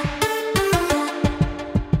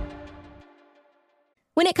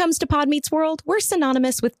 When it comes to Pod Meets World, we're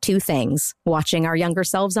synonymous with 2 things: watching our younger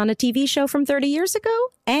selves on a TV show from 30 years ago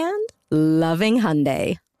and loving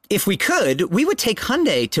Hyundai. If we could, we would take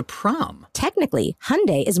Hyundai to prom. Technically,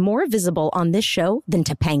 Hyundai is more visible on this show than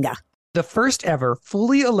Topanga. The first ever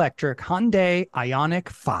fully electric Hyundai Ioniq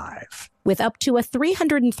 5. With up to a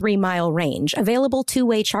 303-mile range, available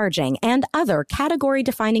two-way charging, and other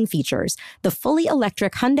category-defining features, the fully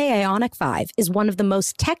electric Hyundai Ioniq 5 is one of the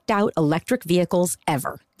most teched-out electric vehicles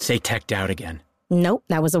ever. Say teched out again. Nope,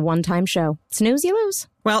 that was a one-time show. Snooze, you lose.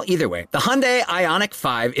 Well, either way, the Hyundai Ioniq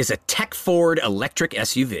 5 is a tech-forward electric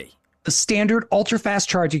SUV. The standard ultra-fast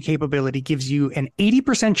charging capability gives you an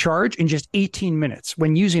 80% charge in just 18 minutes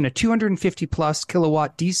when using a 250-plus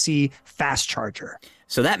kilowatt DC fast charger.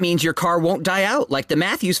 So that means your car won't die out like the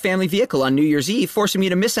Matthews family vehicle on New Year's Eve, forcing you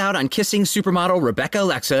to miss out on kissing supermodel Rebecca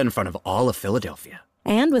Alexa in front of all of Philadelphia.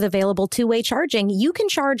 And with available two-way charging, you can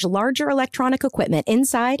charge larger electronic equipment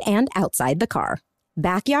inside and outside the car.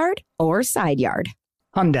 Backyard or side yard.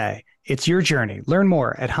 Hyundai, it's your journey. Learn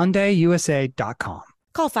more at HyundaiUSA.com.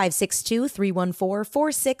 Call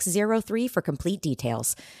 562-314-4603 for complete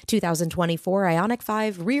details. 2024 Ioniq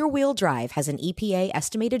 5 rear-wheel drive has an EPA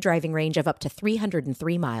estimated driving range of up to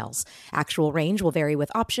 303 miles. Actual range will vary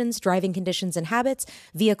with options, driving conditions and habits,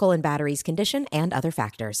 vehicle and batteries condition, and other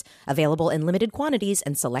factors. Available in limited quantities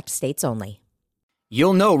and select states only.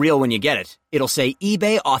 You'll know real when you get it. It'll say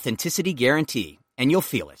eBay Authenticity Guarantee, and you'll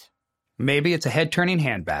feel it. Maybe it's a head-turning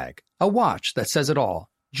handbag, a watch that says it all,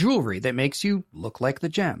 jewelry that makes you look like the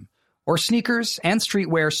gem, or sneakers and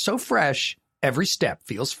streetwear so fresh, every step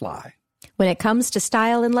feels fly. When it comes to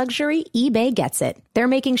style and luxury, eBay gets it. They're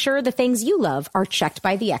making sure the things you love are checked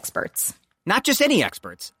by the experts. Not just any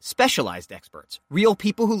experts, specialized experts. Real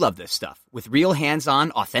people who love this stuff, with real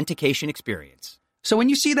hands-on authentication experience. So when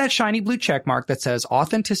you see that shiny blue check mark that says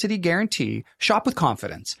Authenticity Guarantee, shop with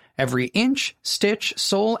confidence. Every inch, stitch,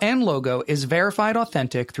 sole, and logo is verified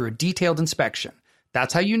authentic through a detailed inspection.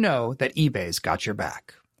 That's how you know that eBay's got your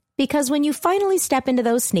back. Because when you finally step into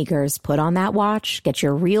those sneakers, put on that watch, get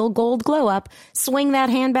your real gold glow up, swing that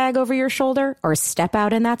handbag over your shoulder, or step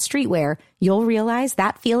out in that streetwear, you'll realize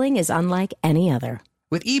that feeling is unlike any other.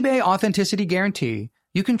 With eBay Authenticity Guarantee,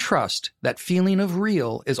 you can trust that feeling of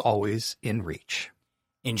real is always in reach.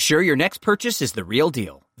 Ensure your next purchase is the real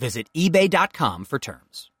deal. Visit eBay.com for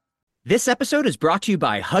terms. This episode is brought to you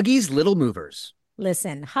by Huggies Little Movers.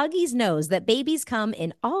 Listen, Huggies knows that babies come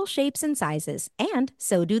in all shapes and sizes, and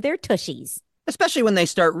so do their tushies. Especially when they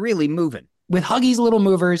start really moving. With Huggies Little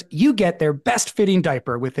Movers, you get their best-fitting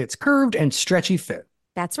diaper with its curved and stretchy fit.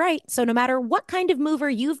 That's right. So no matter what kind of mover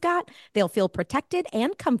you've got, they'll feel protected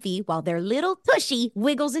and comfy while their little tushy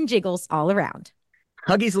wiggles and jiggles all around.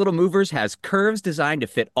 Huggies Little Movers has curves designed to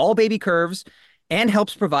fit all baby curves and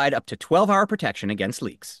helps provide up to 12-hour protection against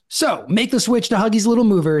leaks. So make the switch to Huggies Little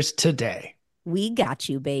Movers today. We got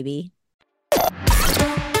you, baby.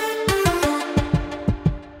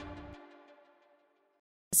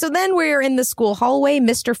 So then we're in the school hallway.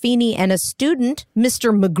 Mr. Feeney and a student,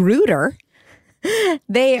 Mr. Magruder,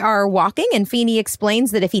 they are walking, and Feeney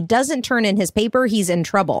explains that if he doesn't turn in his paper, he's in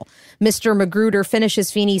trouble. Mr. Magruder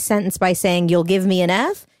finishes Feeney's sentence by saying, "You'll give me an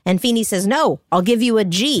F?" And Feeney says, "No, I'll give you a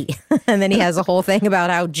G." And then he has a whole thing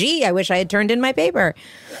about how, gee, I wish I had turned in my paper.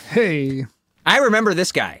 Hey. I remember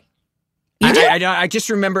this guy. You do? I just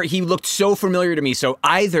remember he looked so familiar to me. So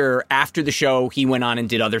either after the show, he went on and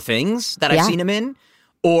did other things that I've seen him in,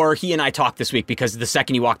 or he and I talked this week because the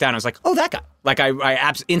second he walked down, I was like, oh, that guy. Like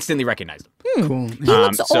I instantly recognized him. Cool. He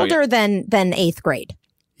looks older than 8th grade.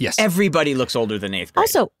 Yes. Everybody looks older than 8th grade.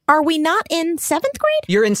 Also, are we not in 7th grade?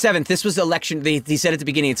 You're in 7th. This was election. They said at the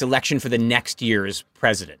beginning it's election for the next year's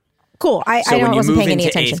president. Cool. I when you wasn't move paying any into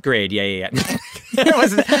attention. 8th grade, yeah.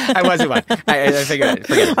 I wasn't one. I figured it.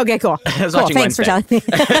 Forget it. Okay, cool. I was cool. watching Thanks Wednesday. for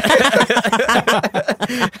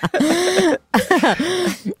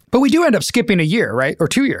telling me. But we do end up skipping a year, right? Or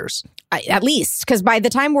 2 years. At least, because by the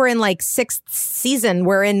time we're in like 6th season,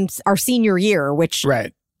 we're in our senior year, which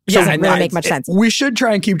Right. doesn't really make much sense. We should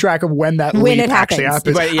try and keep track of when that When leap it actually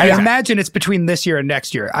happens. happens. But, I imagine it's between this year and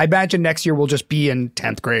next year. I imagine next year we'll just be in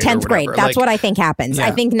 10th grade. 10th grade. That's what I think happens.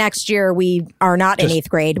 I think next year we are not in 8th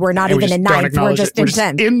grade. We're not even in 9th. We're just in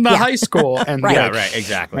 10th. In the high school. And Right. Yeah, right.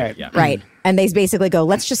 Exactly. Right. Yeah. Right. And they basically go,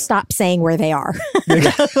 let's just stop saying where they are.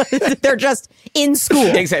 They're just in school.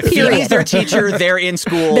 Exactly. Period. He's their teacher. They're in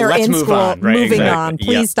school. They're Let's in move school. on. Right, Moving exactly. on.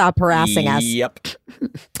 Please stop harassing us. Yep.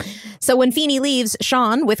 So when Feeney leaves,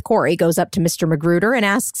 Sean with Corey goes up to Mr. Magruder and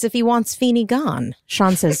asks if he wants Feeney gone.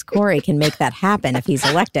 Sean says Corey can make that happen if he's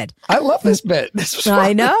elected. I love this bit. This was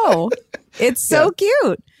I know. It's so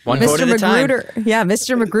cute. One vote at a time.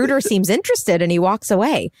 Mr. Magruder seems interested and he walks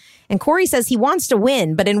away. And Corey says he wants to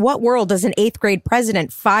win, but in what world does an 8th grade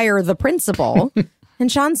president fire the principal?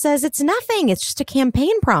 And Sean says it's nothing. It's just a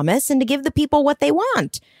campaign promise and to give the people what they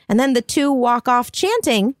want. And then the two walk off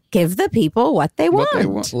chanting, give the people what they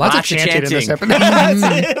want. Lots of chanting in this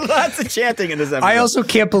episode. Lots of chanting in this episode. I also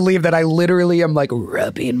can't believe that I literally am like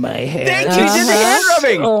rubbing my hands. Thank you. You did the hand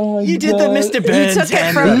rubbing. Oh my you did the God. Mr. Burns took it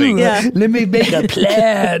hand from- rubbing. Yeah. Let me make a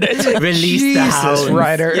plan. Release the Jesus, hounds.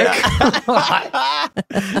 Ryder. Oh,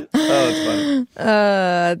 it's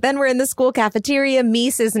funny. Then we're in the school cafeteria.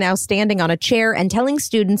 Mies is now standing on a chair and telling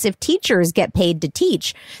students if teachers get paid to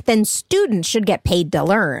teach, then students should get paid to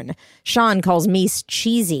learn. Sean calls Mies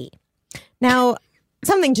cheesy. Now,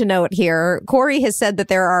 something to note here, Corey has said that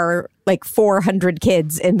there are like 400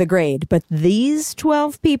 kids in the grade, but these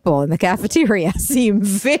 12 people in the cafeteria seem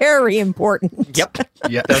very important. Yep.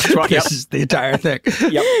 Yeah, This is the entire thing.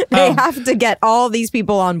 Yep. They have to get all these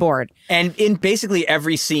people on board. And in basically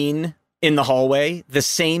every scene in the hallway, the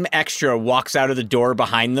same extra walks out of the door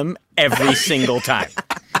behind them every single time.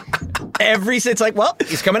 It's like, well,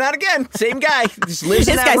 he's coming out again. Same guy. Just lives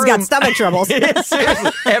in This that guy's room. got stomach troubles.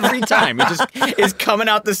 Seriously, every time. He just is coming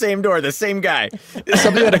out the same door, the same guy.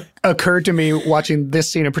 Something that occurred to me watching this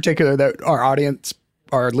scene in particular that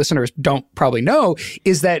our listeners don't probably know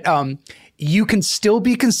is that you can still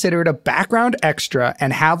be considered a background extra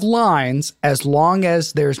and have lines as long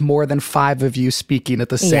as there's more than 5 of you speaking at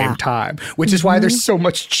the same time, which is why there's so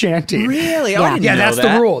much chanting. Really? Oh, I didn't know that's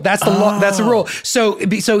that. the rule. That's the rule.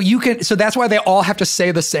 So that's why they all have to say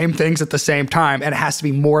the same things at the same time, and it has to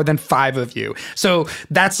be more than 5 of you. So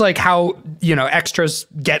that's like how, extras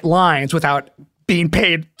get lines without being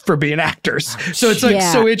paid for being actors. So it's like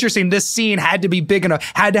so interesting. This scene had to be big enough,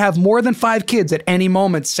 had to have more than 5 kids at any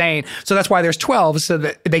moment saying, so that's why there's 12, so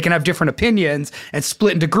that they can have different opinions and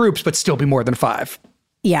split into groups, but still be more than 5.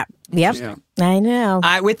 Yeah. Yep. Yeah. I know.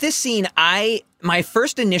 With this scene, my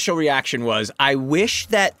first initial reaction was, I wish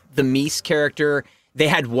that the Mies character, they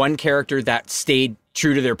had one character that stayed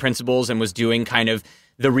true to their principles and was doing kind of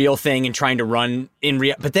the real thing and trying to run in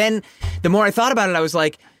real. But then the more I thought about it, I was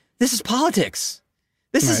like, this is politics.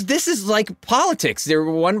 This is like politics. There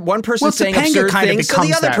one person saying Topanga absurd things, so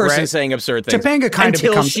the other that, person right? saying absurd things. Topanga kind of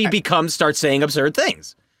until becomes she starts saying absurd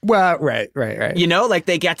things. Well, right. Like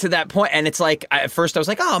they get to that point, and it's like, at first I was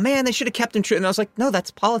like, oh man, they should have kept him true. And I was like, no,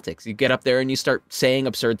 that's politics. You get up there and you start saying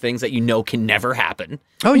absurd things that can never happen.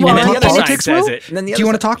 Oh, you and want then to the talk other politics, side says Will? it. And then the Do other you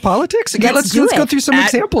want side- to talk politics? Yeah, let's do go it. through some At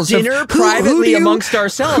examples. dinner of who privately do you- amongst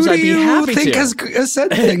ourselves, who I'd do be you happy think to. has said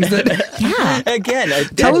things that... Again,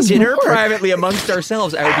 at Tell us dinner more. privately amongst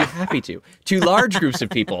ourselves, I would be happy to. To large groups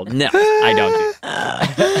of people, no, I don't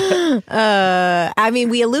do. I mean,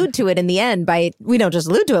 we allude to it in the end we don't just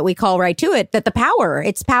allude to it, we call right to it that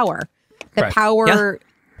it's power. The Right. power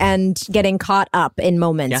and getting caught up in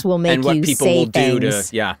moments will make and what you people say will do things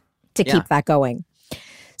to Yeah. keep that going.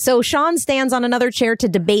 So Sean stands on another chair to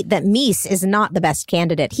debate that Mies is not the best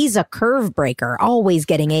candidate. He's a curve breaker, always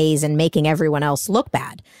getting A's and making everyone else look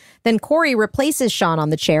bad. Then Corey replaces Sean on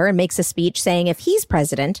the chair and makes a speech saying if he's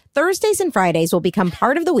president, Thursdays and Fridays will become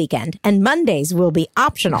part of the weekend and Mondays will be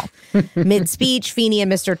optional. Mid-speech, Feeney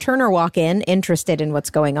and Mr. Turner walk in, interested in what's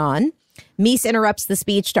going on. Mies interrupts the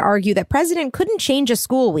speech to argue that president couldn't change a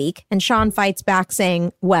school week, and Sean fights back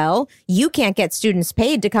saying, well, you can't get students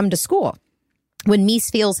paid to come to school. When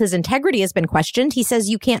Mies feels his integrity has been questioned, he says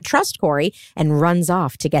you can't trust Corey and runs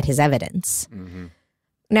off to get his evidence. Mm-hmm.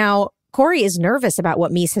 Now, Corey is nervous about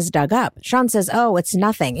what Mies has dug up. Sean says, oh, it's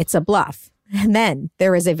nothing. It's a bluff. And then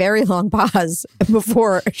there is a very long pause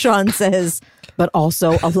before Sean says, but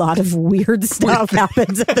also a lot of weird stuff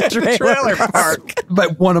happens at the trailer park.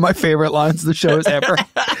 But one of my favorite lines of the show is ever.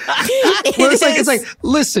 It's like,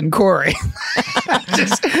 listen, Corey.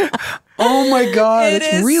 Oh my God,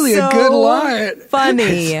 it's really a good line.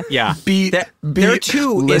 Funny. Yeah. There are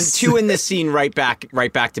two in this scene right back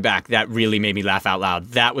to back that really made me laugh out loud.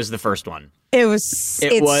 That was the first one. It was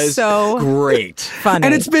so great. Funny.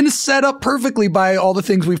 And it's been set up perfectly by all the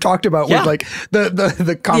things we've talked about with like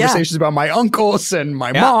the conversations about my uncles and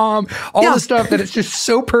my mom, all the stuff that it's just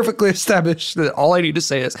so perfectly established that all I need to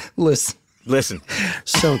say is listen.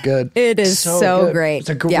 So good. It is so good. great. It's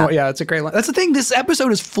a it's a great line. That's the thing. This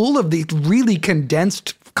episode is full of these really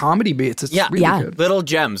condensed comedy beats. It's really good. Little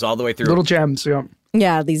gems all the way through. Little gems, yeah.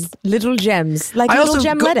 Yeah, these little gems, like little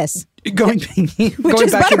gem lettuce. Going Which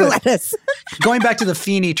is back butter to lettuce. going back to the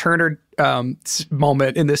Feeney Turner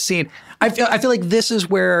moment in this scene, I feel like this is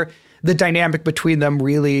where the dynamic between them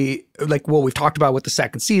really, like what we've talked about with the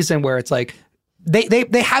second season, where it's like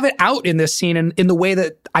they have it out in this scene in the way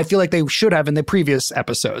that I feel like they should have in the previous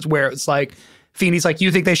episodes, where it's like Feeney's like,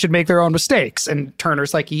 you think they should make their own mistakes? And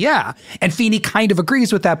Turner's like, yeah. And Feeney kind of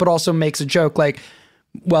agrees with that, but also makes a joke like,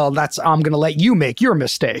 well, I'm going to let you make your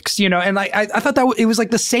mistakes, you know? And I thought that it was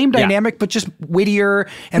like the same dynamic, but just wittier.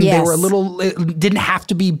 And they were didn't have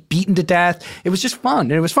to be beaten to death. It was just fun.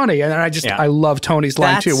 And it was funny. And I love Tony's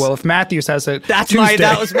line too. Well, if Matthew says it, that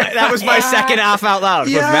was my second laugh out loud.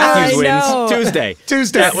 If Matthews wins, Tuesday.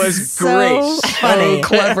 That was great. So funny.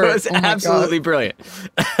 Clever. It was absolutely brilliant.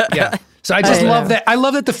 Yeah. So I just love that. I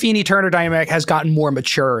love that the Feeney Turner dynamic has gotten more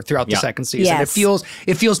mature throughout the second season. Yes.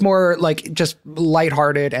 It feels more like just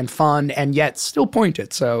lighthearted and fun, and yet still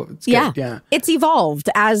pointed. So it's good. Yeah, it's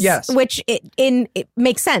evolved which it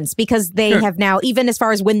makes sense because they have now, even as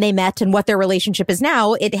far as when they met and what their relationship is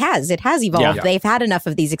now, it has evolved. Yeah. They've had enough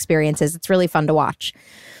of these experiences. It's really fun to watch.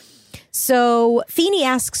 So Feeney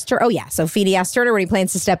asks Turner when he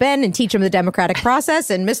plans to step in and teach him the democratic process.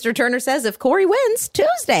 And Mr. Turner says, if Corey wins,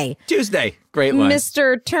 Tuesday. Great line.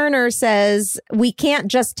 Mr. Turner says, we can't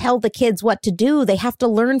just tell the kids what to do. They have to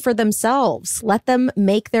learn for themselves. Let them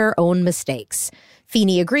make their own mistakes.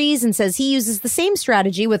 Feeney agrees and says he uses the same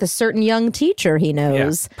strategy with a certain young teacher he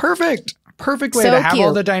knows. Yeah. Perfect way to have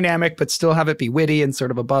all the dynamic, but still have it be witty and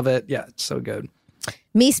sort of above it. Yeah, it's so good.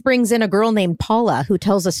 Meese brings in a girl named Paula who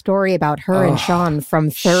tells a story about her and Sean from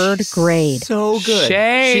third grade. So good.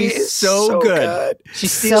 She's so good.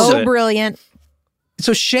 She's so brilliant.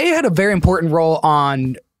 So Shay had a very important role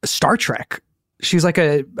on Star Trek. She's like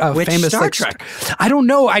a Which famous Star Trek? I don't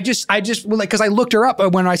know. I just because I looked her up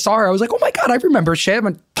when I saw her. I was like, oh my God, I remember Shay. I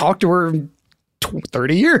haven't talked to her in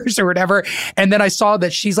 30 years or whatever. And then I saw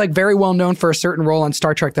that she's like very well known for a certain role on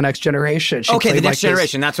Star Trek: The Next Generation. She The Next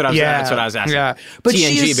Generation. That's what I was asking. Yeah, but TNG,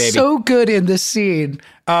 she is so good in this scene.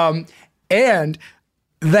 And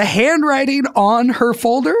the handwriting on her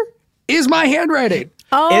folder is my handwriting.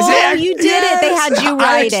 Oh, is it? You did it. They had you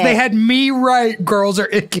write it. They had me write "Girls Are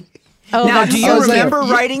Icky." Oh, now, do you remember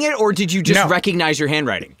writing it, or did you just recognize your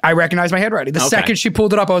handwriting? I recognized my handwriting. The second she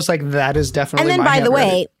pulled it up, I was like, that is definitely my handwriting. And then, by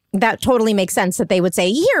the way, that totally makes sense that they would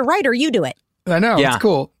say, here, writer, you do it. I know. Yeah. It's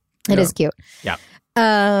cool. It is cute. Yeah.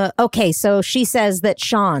 Okay, so she says that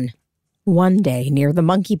Sean, one day near the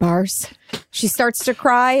monkey bars, she starts to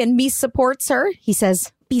cry and Meese supports her. He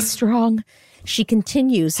says, be strong. She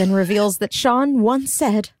continues and reveals that Sean once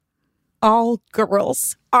said, all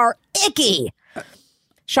girls are icky.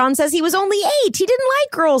 Sean says he was only 8. He didn't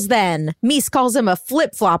like girls then. Meese calls him a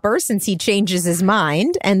flip-flopper since he changes his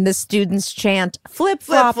mind, and the students chant,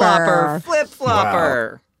 flip-flopper.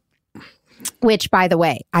 Flip-flopper. Wow. Which, by the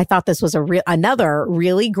way, I thought this was another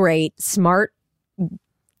really great, smart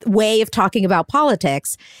way of talking about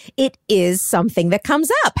politics. It is something that comes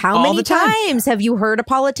up. How many times have you heard a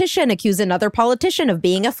politician accuse another politician of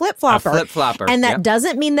being a flip-flopper? A flip-flopper. And that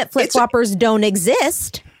doesn't mean that flip-floppers don't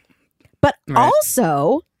exist. But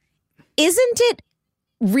also, isn't it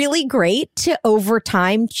really great to over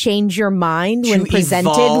time change your mind when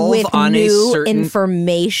presented with new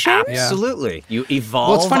information? Absolutely. You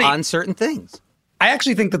evolve on certain things. I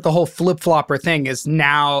actually think that the whole flip-flopper thing is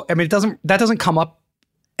now, I mean, that doesn't come up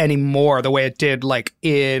anymore the way it did like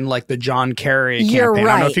in like the John Kerry campaign. You're right. I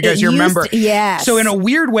don't know if you guys remember. Yes. So in a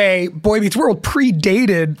weird way, Boy Meets World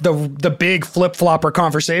predated the big flip-flopper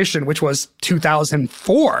conversation, which was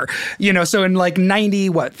 2004. You know, so in like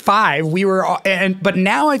 5 we were but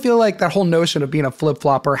now I feel like that whole notion of being a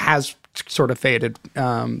flip-flopper has sort of faded.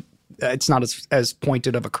 It's not as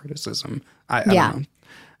pointed of a criticism. I don't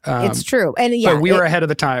know. It's true. And but we were ahead of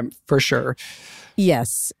the time for sure.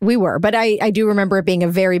 Yes, we were. But I do remember it being a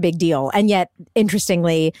very big deal. And yet,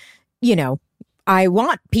 interestingly, you know, I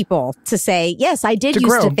want people to say, yes, I did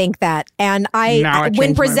used to think that. And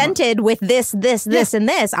when presented with this, and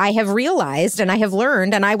this, I have realized and I have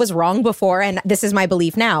learned and I was wrong before. And this is my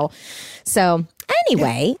belief now. So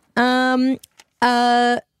anyway, Meese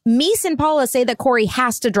and Paula say that Corey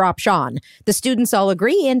has to drop Sean. The students all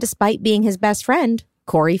agree. And despite being his best friend,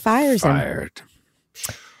 Corey fires him.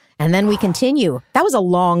 And then we continue. That was a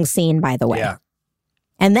long scene, by the way. Yeah.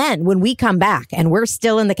 And then when we come back and we're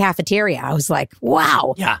still in the cafeteria, I was like,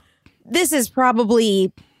 wow. Yeah. This is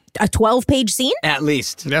probably a 12-page scene? At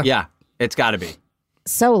least. Yeah. It's got to be.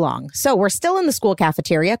 So long. So we're still in the school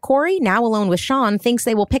cafeteria. Corey, now alone with Sean, thinks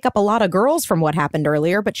they will pick up a lot of girls from what happened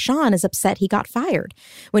earlier, but Sean is upset he got fired.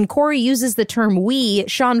 When Corey uses the term we,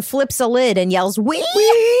 Sean flips a lid and yells, we.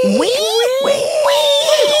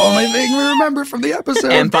 Only thing we remember from the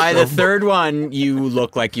episode. And by the third one, you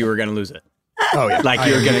look like you were going to lose it. Oh, yeah. Like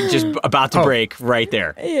you're going to just about to break right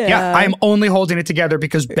there. Yeah, I'm only holding it together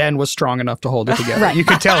because Ben was strong enough to hold it together. Right. You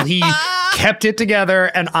could tell he kept it together,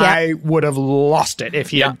 and I would have lost it if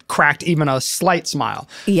he had cracked even a slight smile.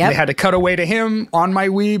 Yep. They had to cut away to him on my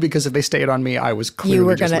Wii because if they stayed on me, I was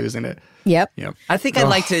clearly just losing it. Yep. I think I'd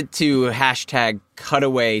like to hashtag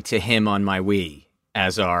cutaway to him on my Wii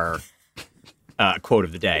as our quote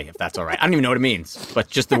of the day, if that's all right. I don't even know what it means, but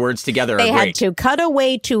just the words together They are great. had to cut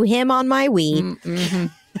away to him on my Wii. Mm-hmm.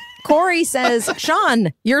 Corey says,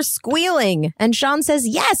 Sean, you're squealing. And Sean says,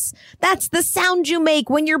 yes, that's the sound you make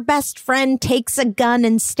when your best friend takes a gun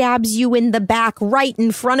and stabs you in the back right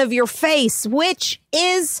in front of your face, which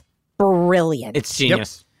is brilliant. It's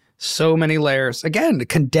genius. So many layers. Again,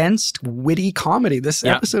 condensed, witty comedy. This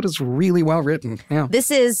episode is really well written. Yeah.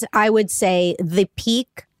 This is, I would say, the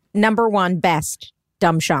peak #1 best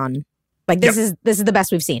Dumb Sean. Like this is the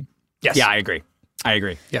best we've seen. Yes. Yeah, I agree.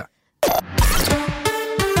 Yeah.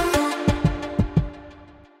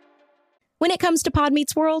 When it comes to Pod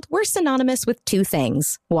Meets World, we're synonymous with two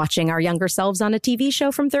things: watching our younger selves on a TV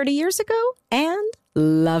show from 30 years ago and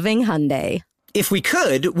loving Hyundai. If we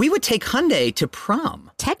could, we would take Hyundai to prom.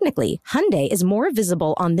 Technically, Hyundai is more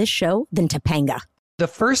visible on this show than Topanga. The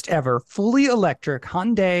first ever fully electric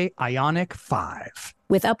Hyundai Ioniq 5.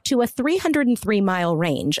 With up to a 303-mile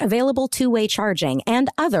range, available two-way charging, and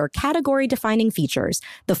other category-defining features,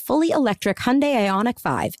 the fully electric Hyundai Ioniq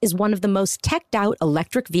 5 is one of the most teched-out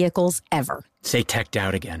electric vehicles ever. Say teched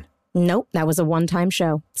out again. Nope, that was a one-time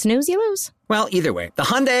show. Snooze, you lose. Well, either way, the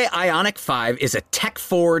Hyundai Ioniq 5 is a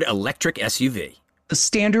tech-forward electric SUV. The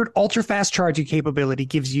standard ultra-fast charging capability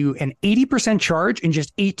gives you an 80% charge in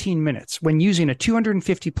just 18 minutes when using a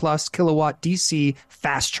 250-plus kilowatt DC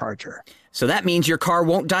fast charger. So that means your car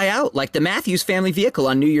won't die out like the Matthews family vehicle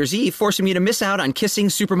on New Year's Eve, forcing you to miss out on kissing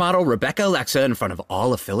supermodel Rebecca Alexa in front of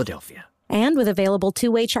all of Philadelphia. And with available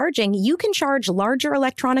two-way charging, you can charge larger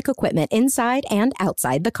electronic equipment inside and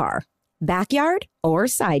outside the car. Backyard or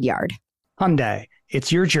side yard. Hyundai,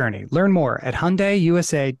 it's your journey. Learn more at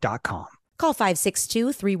HyundaiUSA.com. Call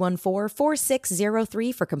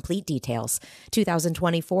 562-314-4603 for complete details.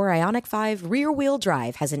 2024 Ioniq 5 rear-wheel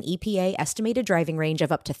drive has an EPA estimated driving range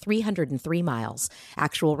of up to 303 miles.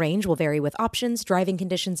 Actual range will vary with options, driving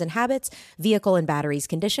conditions and habits, vehicle and batteries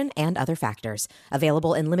condition, and other factors.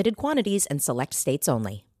 Available in limited quantities and select states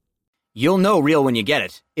only. You'll know real when you get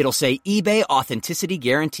it. It'll say eBay Authenticity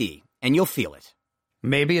Guarantee, and you'll feel it.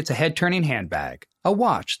 Maybe it's a head-turning handbag, a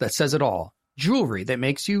watch that says it all, jewelry that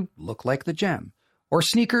makes you look like the gem, or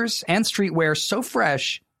sneakers and streetwear so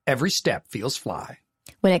fresh, every step feels fly.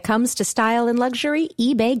 When it comes to style and luxury,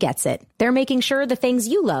 eBay gets it. They're making sure the things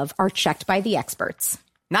you love are checked by the experts.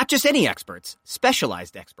 Not just any experts,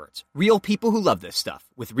 specialized experts. Real people who love this stuff,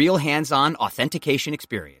 with real hands-on authentication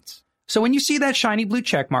experience. So when you see that shiny blue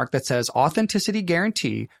checkmark that says Authenticity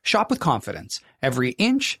Guarantee, shop with confidence. Every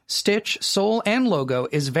inch, stitch, sole, and logo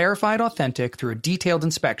is verified authentic through a detailed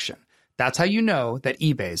inspection. That's how you know that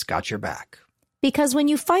eBay's got your back. Because when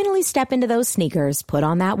you finally step into those sneakers, put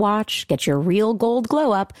on that watch, get your real gold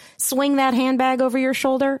glow up, swing that handbag over your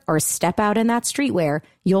shoulder, or step out in that streetwear,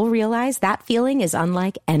 you'll realize that feeling is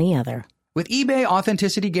unlike any other. With eBay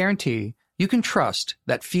Authenticity Guarantee, you can trust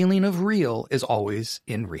that feeling of real is always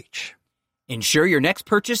in reach. Ensure your next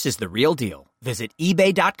purchase is the real deal. Visit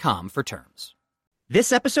eBay.com for terms.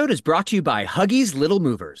 This episode is brought to you by Huggies Little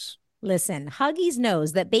Movers. Listen, Huggies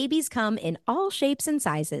knows that babies come in all shapes and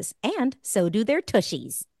sizes, and so do their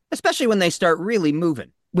tushies. Especially when they start really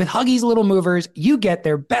moving. With Huggies Little Movers, you get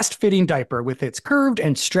their best-fitting diaper with its curved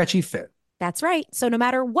and stretchy fit. That's right. So no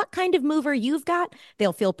matter what kind of mover you've got,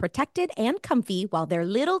 they'll feel protected and comfy while their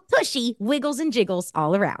little tushy wiggles and jiggles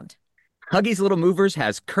all around. Huggies Little Movers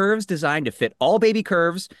has curves designed to fit all baby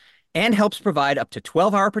curves and helps provide up to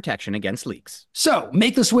 12-hour protection against leaks. So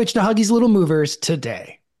make the switch to Huggies Little Movers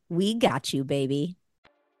today. We got you, baby.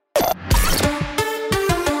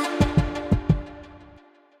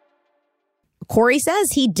 Corey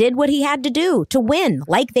says he did what he had to do to win,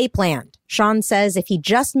 like they planned. Sean says if he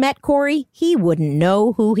just met Corey, he wouldn't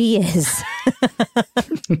know who he is.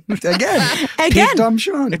 Again, peak Dumb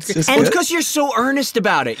Sean. It's because you're so earnest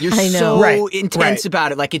about it. You're so intense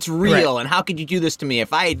about it. Like, it's real. And how could you do this to me?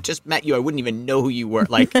 If I had just met you, I wouldn't even know who you were.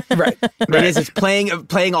 Like, it's playing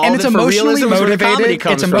all and of it's it for realism. motivated.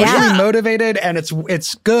 It's emotionally motivated, and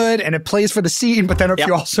it's good, and it plays for the scene. But then if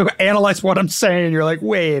you also analyze what I'm saying, you're like,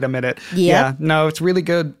 wait a minute. Yeah, no, it's really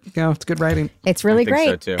good. You know, it's good writing. It's really great.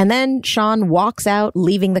 So too. And then Sean walks out,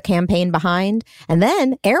 leaving the campaign behind. And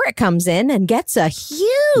then Eric comes in and gets a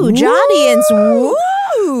huge audience.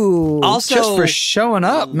 Woo! Also, just for showing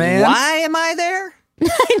up, man. Why am I there?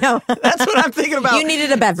 I know. That's what I'm thinking about. You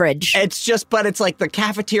needed a beverage. But it's like the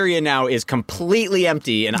cafeteria now is completely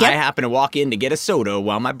empty, and I happen to walk in to get a soda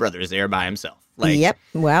while my brother's there by himself. Like, yep.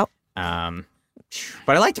 Well. But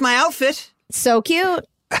I liked my outfit. So cute.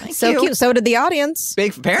 So cute. So did the audience.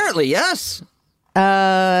 Apparently, yes.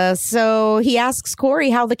 So he asks Corey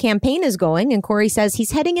how the campaign is going, and Corey says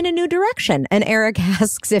he's heading in a new direction. And Eric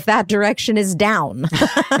asks if that direction is down,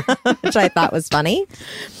 which I thought was funny.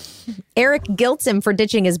 Eric guilts him for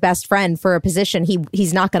ditching his best friend for a position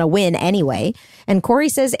he's not going to win anyway. And Corey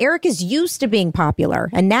says Eric is used to being popular,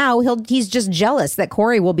 and now he's just jealous that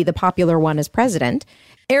Corey will be the popular one as president.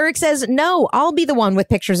 Eric says, no, I'll be the one with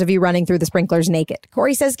pictures of you running through the sprinklers naked.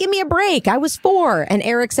 Corey says, give me a break. I was 4. And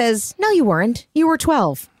Eric says, no, you weren't. You were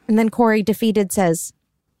 12. And then Corey, defeated, says,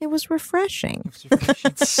 it was refreshing.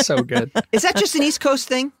 It's so good. Is that just an East Coast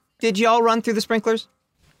thing? Did y'all run through the sprinklers?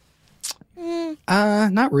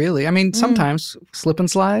 Not really. I mean, sometimes slip and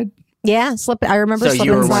slide. Yeah, I remember slip and slide. So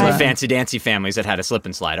you were one of the fancy dancy families that had a slip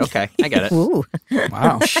and slide. Okay, I get it. Ooh.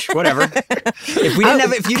 Wow. Whatever.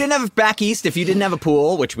 If you didn't have back east, if you didn't have a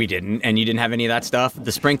pool, which we didn't, and you didn't have any of that stuff,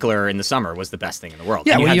 the sprinkler in the summer was the best thing in the world.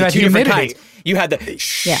 Yeah, and you had two different humidity. kinds. You had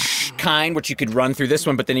the kind, which you could run through this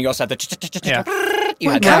one, but then you also had the. You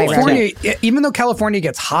had California, even though California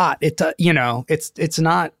gets hot, it's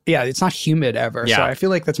not humid ever. Yeah. So I feel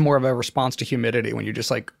like that's more of a response to humidity when you're just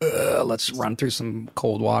like, let's run through some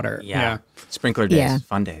cold water. Yeah. Sprinkler days. Yeah.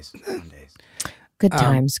 Fun days. Good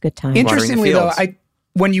times. Good times. Interestingly, though,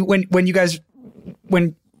 when you were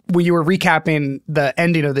recapping the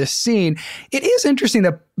ending of this scene, it is interesting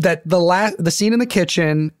that the scene in the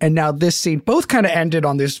kitchen and now this scene both kind of ended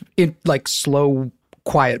on this slow,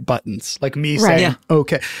 quiet buttons, like me saying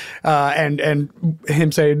okay, and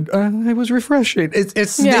him saying it was refreshing.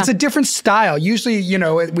 It's a different style. Usually,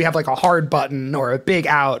 we have like a hard button or a big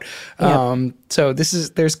out. So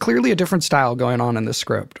there's clearly a different style going on in this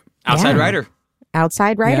script. Outside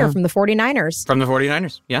writer From the 49ers. From the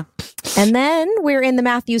 49ers, yeah. And then we're in the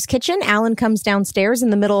Matthews kitchen. Alan comes downstairs in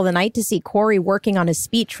the middle of the night to see Corey working on his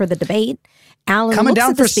speech for the debate. Alan coming looks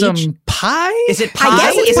down at the for speech. some pie? Is it pie? I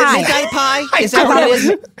guess it's is pie. it midnight pie? Is I that thought what it it was.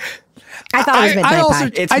 is? I thought it was midnight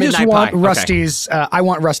pie. It's I just midnight want pie. Okay. Rusty's. I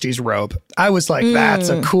want Rusty's robe. I was like, that's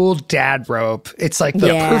a cool dad robe. It's like the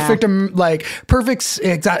perfect.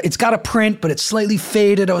 It's got a print, but it's slightly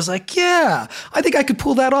faded. I was like, yeah, I think I could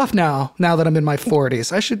pull that off now. Now that I'm in my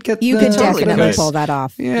 40s, I should get. You could Totally definitely could. pull that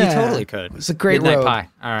off. Yeah, You totally could. It's a great midnight robe. pie.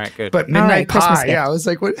 All right, good. But midnight All right, Christmas pie. gift. Yeah, I was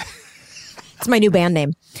like, what? It's my new band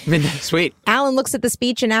name. Midnight, sweet. Alan looks at the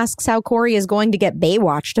speech and asks how Corey is going to get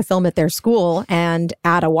Baywatch to film at their school and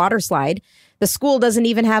add a water slide. The school doesn't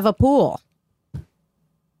even have a pool.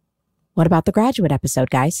 What about the Graduate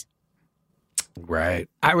episode, guys? Right.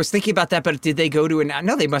 I was thinking about that, but did they go to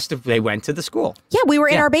no, they must have. They went to the school. Yeah, we were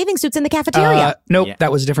in our bathing suits in the cafeteria. Nope, Yeah.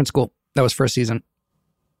 that was a different school. That was first season.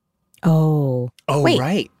 Oh, Wait,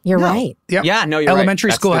 right. You're right. Yep. Yeah, no, you're Elementary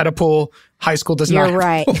right. school had a pool. High school does not. You're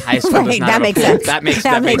right. High school does not That have a makes pool. sense. That makes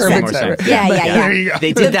That makes way sense. more sense. Yeah. There you go.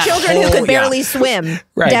 They did The that children whole, who could barely swim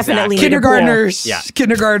Right. definitely need a pool. Kindergartners, Yeah.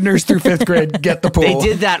 kindergartners through 5th grade get the pool. They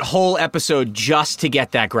did that whole episode just to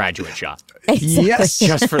get that graduate shot. Yes.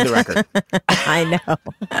 Just for the record. I know.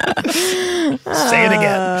 Say it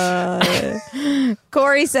again.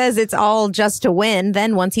 Corey says it's all just to win.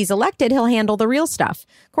 Then once he's elected, he'll handle the real stuff.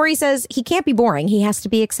 Corey says he can't be boring. He has to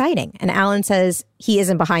be exciting. And Alan says he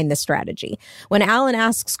isn't behind this strategy. When Alan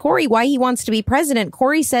asks Corey why he wants to be president,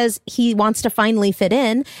 Corey says he wants to finally fit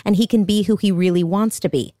in and he can be who he really wants to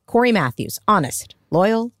be. Corey Matthews, honest,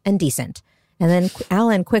 loyal, and decent. And then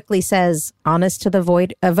Alan quickly says, honest to the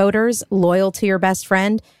voters, loyal to your best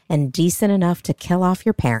friend, and decent enough to kill off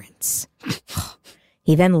your parents.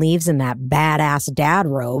 He then leaves in that badass dad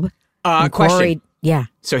robe. And Question. Yeah.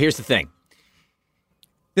 So here's the thing.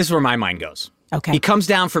 This is where my mind goes. Okay. He comes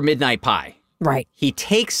down for midnight pie. Right. He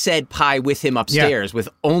takes said pie with him upstairs with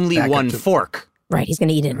only one fork. Right. He's going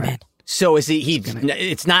to eat it in bed. So is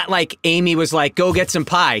it's not like Amy was like, go get some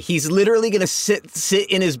pie. He's literally going to sit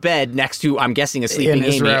in his bed next to, I'm guessing, a sleeping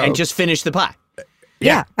Amy and just finish the pie.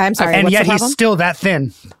 Yeah. I'm sorry. And what's yet the problem? he's still that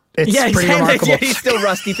thin. It's pretty remarkable. Yeah, he's still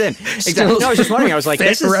rusty thin. Exactly. No, I was just wondering. I was like,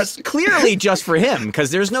 this is clearly just for him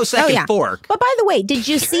because there's no second fork. But by the way, did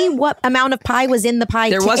you see what amount of pie was in the pie?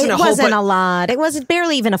 There wasn't it a whole, wasn't but- a lot. It was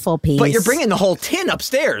barely even a full piece. But you're bringing the whole tin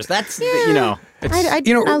upstairs. That's, I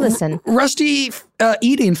listen. Rusty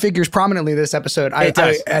eating figures prominently this episode. It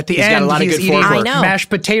does. At the He's end, got a lot of he's good eating forward. I know. mashed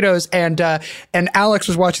potatoes, and Alex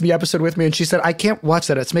was watching the episode with me, and she said, "I can't watch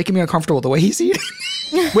that. It's making me uncomfortable the way he's eating."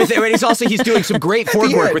 He's doing some great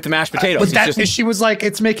fork work with the mashed potatoes. But she was like,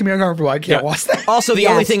 "It's making me uncomfortable. I can't watch that." Also, the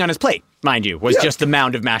only thing on his plate, mind you, was just the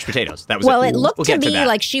mound of mashed potatoes. That was it looked to me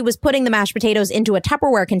like she was putting the mashed potatoes into a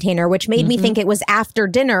Tupperware container, which made me think it was after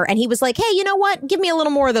dinner. And he was like, "Hey, you know what? Give me a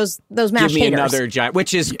little more of those mashed Give me taters." another giant,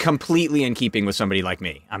 which is completely in keeping with somebody like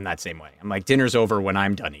me. I'm that same way. I'm like, dinner's over when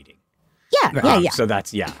I'm done eating. Yeah. So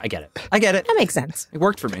that's, I get it. I get it. That makes sense. It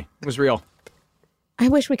worked for me. It was real. I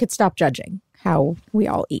wish we could stop judging how we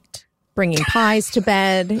all eat. Bringing pies to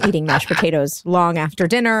bed, eating mashed potatoes long after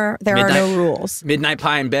dinner. There are no rules. Midnight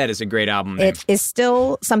Pie in Bed is a great album name. It is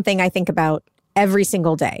still something I think about every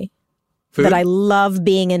single day. Food? That I love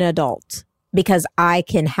being an adult because I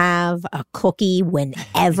can have a cookie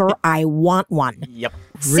whenever I want one. Yep.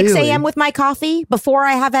 6 a.m. with my coffee before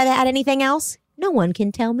I have had anything else. No one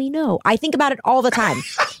can tell me no. I think about it all the time.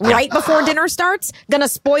 Right before dinner starts, gonna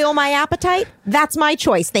spoil my appetite? That's my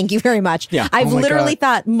choice. Thank you very much. Yeah. I've literally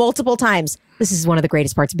thought multiple times, this is one of the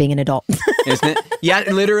greatest parts of being an adult. Isn't it? Yeah,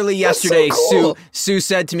 literally yesterday, so cool. Sue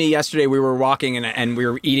said to me yesterday, we were walking and we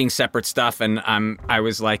were eating separate stuff, and I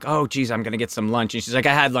was like, oh, geez, I'm going to get some lunch. And she's like,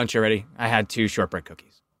 I had lunch already. I had 2 shortbread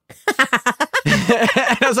cookies. And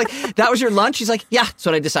I was like, that was your lunch? She's like, yeah, that's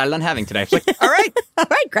what I decided on having today. I was like, all right. All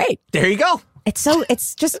right, great. There you go.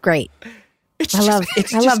 It's just great. I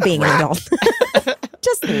love being an adult.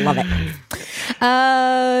 Just love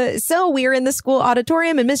it. So we're in the school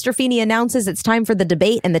auditorium and Mr. Feeney announces it's time for the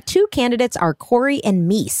debate and the 2 candidates are Corey and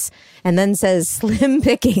Meese and then says slim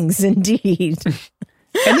pickings indeed.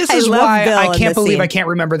 And this is why I can't believe scene. I can't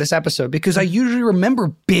remember this episode because I usually remember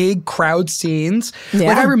big crowd scenes. Yeah.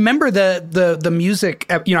 Like I remember the music,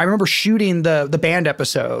 I remember shooting the band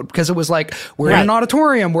episode because it was like, we're in an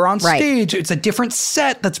auditorium, we're on stage. It's a different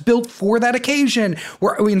set that's built for that occasion.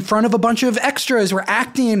 We're in front of a bunch of extras. We're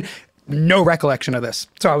acting. No recollection of this.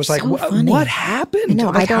 So I was like, what happened? No,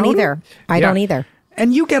 Like, I don't either. I don't either.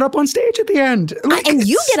 And you get up on stage at the end. Like, and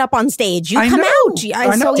you get up on stage. You I come know. out.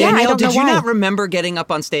 I know. So, yeah, I Danielle, don't know did you why. not remember getting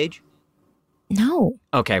up on stage? No.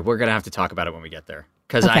 Okay, we're going to have to talk about it when we get there.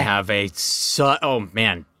 Because I Okay. have oh,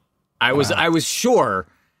 man. I was sure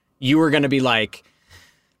you were going to be like,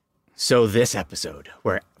 so this episode,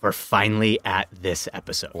 we're finally at this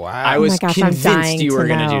episode. Wow. I was Oh my gosh, I'm convinced dying you were to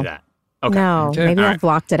going to know. do that. Okay. No, Okay. maybe All I've right.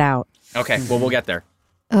 blocked it out. Okay, well, we'll get there.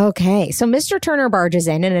 Okay, so Mr. Turner barges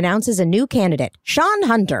in and announces a new candidate, Sean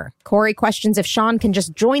Hunter. Corey questions if Sean can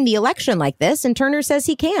just join the election like this, and Turner says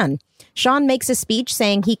he can. Sean makes a speech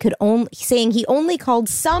saying he only called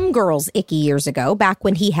some girls icky years ago, back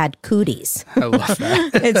when he had cooties. I love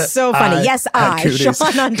that. It's so funny. Yes, cooties.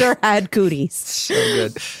 Sean Hunter, had cooties. So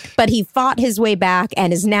good. But he fought his way back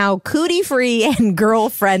and is now cootie-free and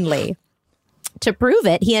girl-friendly. To prove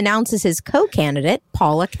it, he announces his co-candidate,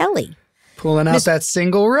 Paula Kelly. Pulling out that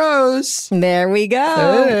single rose. There we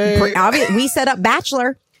go. Hey. We set up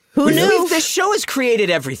Bachelor. Who knew? This show has created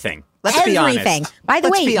everything. Let's be honest. Everything. By the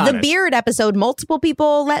way, the Beard episode, multiple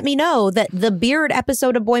people let me know that the Beard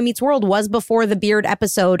episode of Boy Meets World was before the Beard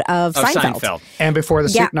episode of Seinfeld. And before the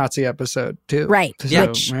Yeah. Soup Nazi episode, too. Right.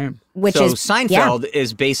 So, Which So is Seinfeld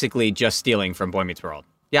is basically just stealing from Boy Meets World.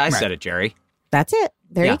 Yeah, I said it, Jerry. That's it.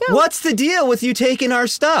 There you go. What's the deal with you taking our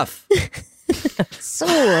stuff? So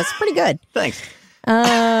that's pretty good. Thanks.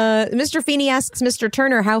 Mr. Feeney asks Mr.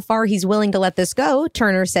 Turner how far he's willing to let this go.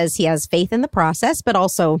 Turner says he has faith in the process, but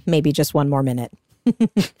also maybe just one more minute.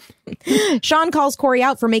 Sean calls Corey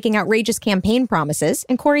out for making outrageous campaign promises,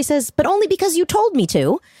 and Corey says, but only because you told me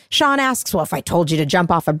to. Sean asks, well, if I told you to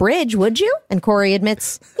jump off a bridge, would you? And Corey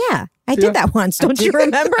admits, yeah, I did that once. Don't you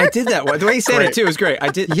remember? I did that one. The way he said it, too, was great. I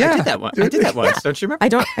did that one. I did that once. Don't you remember?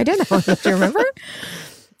 I did that one. Don't you remember?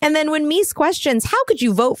 And then when Meese questions, how could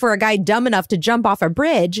you vote for a guy dumb enough to jump off a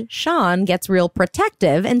bridge? Sean gets real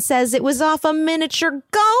protective and says it was off a miniature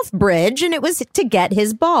golf bridge and it was to get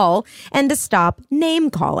his ball and to stop name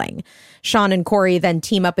calling. Sean and Corey then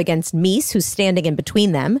team up against Meese, who's standing in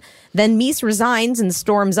between them. Then Meese resigns and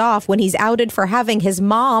storms off when he's outed for having his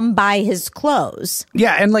mom buy his clothes.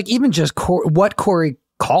 Yeah, and like even just what Corey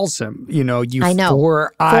calls him, you I know.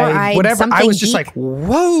 four-eyed, whatever. I was just geek. like,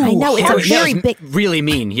 whoa. I know, it's a very big... Really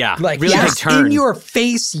mean, yeah. Like, really big turn. in your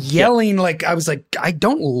face yelling, like, I was like, I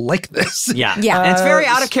don't like this. Yeah. Yeah. And it's very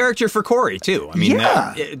out of character for Corey, too. I mean,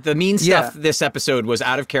 Yeah. the mean stuff this episode was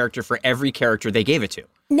out of character for every character they gave it to.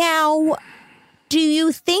 Now, do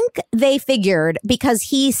you think they figured because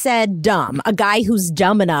he said dumb, a guy who's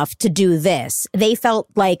dumb enough to do this, they felt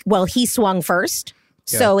like, well, he swung first,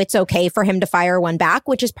 So it's okay for him to fire one back,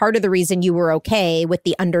 which is part of the reason you were okay with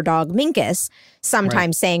the underdog Minkus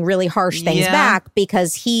sometimes saying really harsh things back,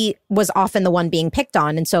 because he was often the one being picked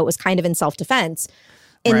on. And so it was kind of in self-defense.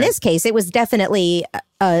 In this case, it was definitely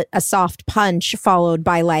a soft punch followed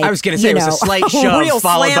by like, I was going to say it was a slight shove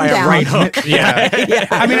followed by a right hook.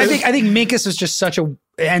 I mean, I think Minkus is just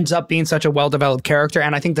ends up being such a well-developed character.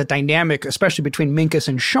 And I think the dynamic, especially between Minkus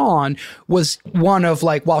and Sean, was one of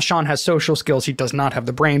like, while Sean has social skills, he does not have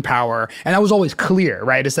the brain power. And that was always clear,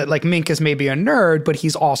 right? Is that like Minkus may be a nerd, but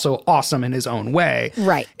he's also awesome in his own way.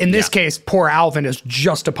 Right. In this case, poor Alvin is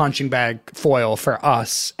just a punching bag foil for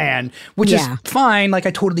us, and which is fine. Like,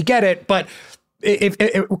 I totally get it. But if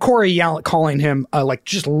Corey calling him, like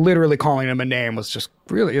just literally calling him a name was just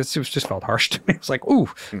really, it just felt harsh to me. It was like, ooh,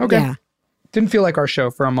 okay. Yeah. Didn't feel like our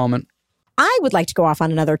show for a moment. I would like to go off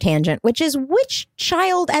on another tangent, which is, which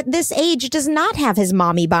child at this age does not have his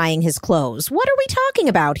mommy buying his clothes? What are we talking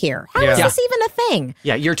about here? How is this even a thing?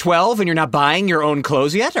 Yeah, you're 12 and you're not buying your own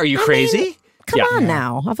clothes yet? Are you crazy? Come on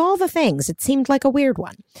now. Of all the things, it seemed like a weird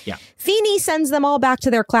one. Yeah. Feeney sends them all back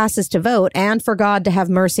to their classes to vote and for God to have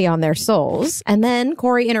mercy on their souls. And then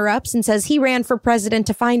Corey interrupts and says he ran for president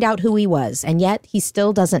to find out who he was, and yet he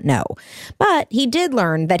still doesn't know. But he did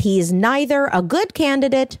learn that he's neither a good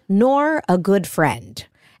candidate nor a good friend.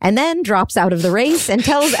 And then drops out of the race and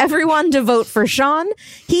tells everyone to vote for Sean.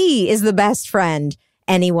 He is the best friend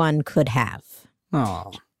anyone could have.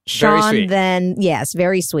 Oh. Sean then,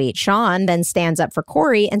 very sweet. Sean then stands up for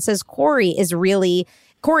Corey and says Corey really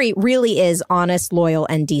is honest, loyal,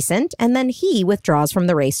 and decent. And then he withdraws from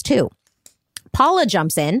the race too. Paula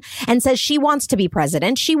jumps in and says she wants to be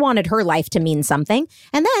president. She wanted her life to mean something.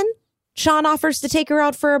 And then Sean offers to take her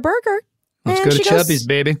out for a burger. Let's go to Chubby's,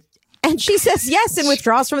 baby. And she says yes and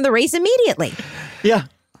withdraws from the race immediately. Yeah.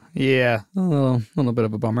 Yeah, a little bit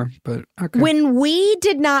of a bummer, but okay. When we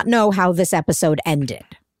did not know how this episode ended,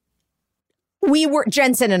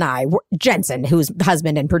 Jensen, who's the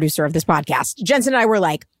husband and producer of this podcast, Jensen and I were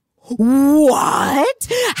like, what?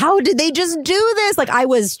 How did they just do this? Like, I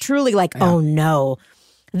was truly like, oh no,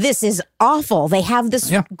 this is awful. They have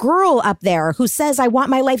this girl up there who says, I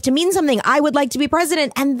want my life to mean something. I would like to be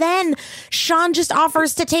president. And then Sean just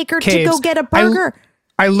offers to take her to go get a burger.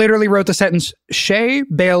 I literally wrote the sentence, Shay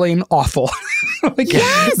bailing awful.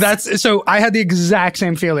 So I had the exact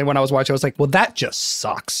same feeling when I was watching. I was like, well, that just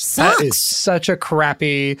sucks. That is such a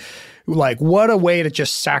crappy, like, what a way to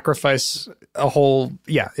just sacrifice a whole,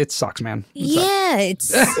 it sucks, man. It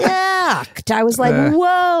sucked. I was like,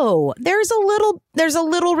 whoa, there's a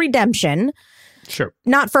little redemption. Sure.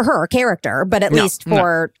 Not for her character, but at least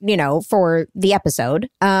for the episode.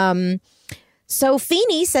 So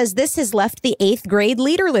Feeney says this has left the 8th grade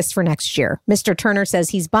leader list for next year. Mr. Turner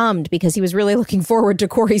says he's bummed because he was really looking forward to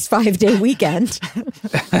Corey's 5-day weekend.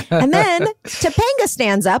 And then Topanga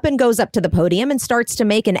stands up and goes up to the podium and starts to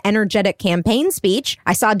make an energetic campaign speech.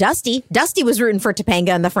 I saw Dusty. Dusty was rooting for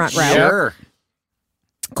Topanga in the front row. Sure.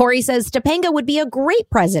 Corey says Topanga would be a great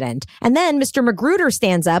president. And then Mr. Magruder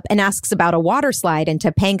stands up and asks about a water slide, and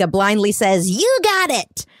Topanga blindly says, you got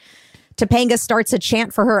it. Topanga starts a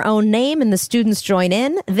chant for her own name, and the students join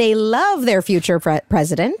in. They love their future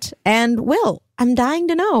president. And Will, I'm dying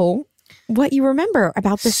to know what you remember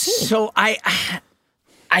about this scene. So I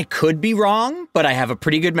could be wrong, but I have a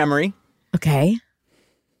pretty good memory. Okay.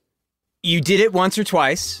 You did it once or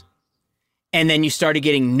twice, and then you started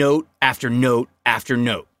getting note after note after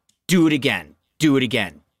note. Do it again. Do it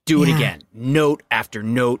again. Do it again. Note after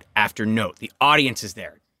note after note. The audience is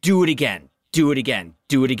there. Do it again. Do it again.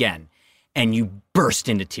 Do it again. And you burst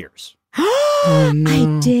into tears. Oh, no.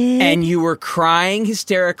 I did. And you were crying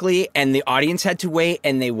hysterically, and the audience had to wait,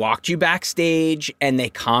 and they walked you backstage, and they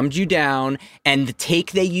calmed you down. And the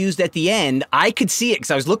take they used at the end, I could see it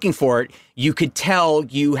because I was looking for it. You could tell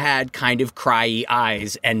you had kind of cryy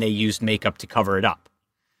eyes, and they used makeup to cover it up.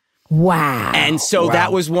 Wow. And so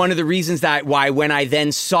that was one of the reasons why when I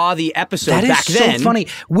then saw the episode back then. That is so funny.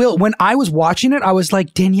 Will, when I was watching it, I was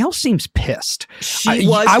like, Danielle seems pissed. I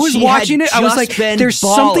was watching it. I was like, there's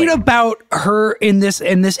something about her in this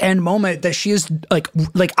end moment that she is like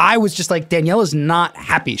I was just like, Danielle is not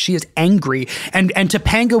happy. She is angry. And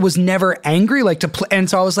Topanga was never angry. And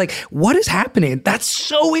so I was like, what is happening? That's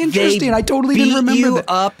so interesting. I totally didn't remember that. Beat you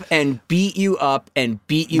up and beat you up and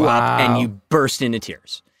beat you up, and you burst into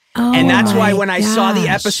tears. Oh, and that's why when I saw the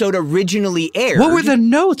gosh. episode originally aired, What were the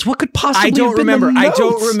notes? What could possibly I don't have been remember. the notes? I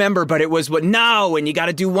don't remember, but it was and you got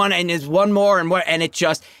to do one, and there's one more, and it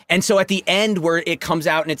just, and so at the end where it comes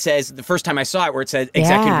out and it says, the first time I saw it, where it said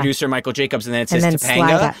executive producer Michael Jacobs, and then it says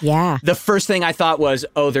Topanga. Yeah. The first thing I thought was,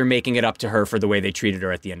 they're making it up to her for the way they treated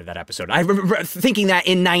her at the end of that episode. I remember thinking that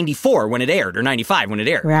in '94 when it aired, or '95 when it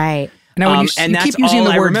aired. Right. Now, when you keep using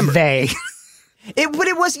the word they. But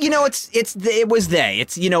it was, it was they.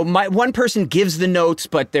 It's, one person gives the notes,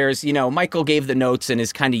 but there's, Michael gave the notes and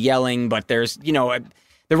is kind of yelling, but there's, the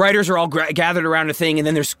writers are all gathered around a thing,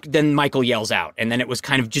 and then Michael yells out, and then it was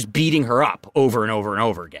kind of just beating her up over and over and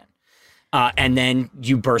over again. And then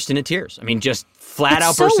you burst into tears. I mean, just flat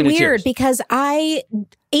out burst into tears. It's so weird because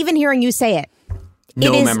even hearing you say it.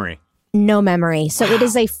 No memory. No memory. So it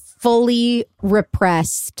is a fully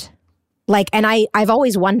repressed, and I've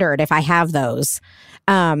always wondered if I have those,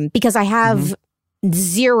 because I have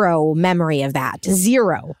zero memory of that.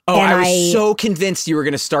 Zero. Oh, and I was so convinced you were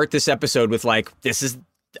going to start this episode with the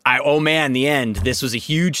end. This was a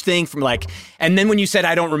huge thing from and then when you said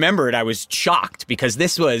I don't remember it, I was shocked because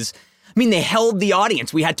this was, they held the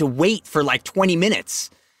audience. We had to wait for 20 minutes.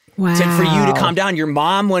 Wow. For you to calm down. Your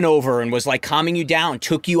mom went over and was calming you down,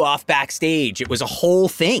 took you off backstage. It was a whole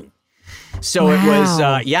thing. So it was,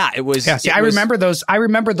 it was. Yeah, see, I remember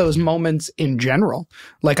those moments in general.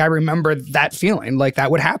 I remember that feeling.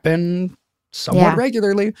 That would happen somewhat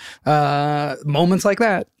regularly. Moments like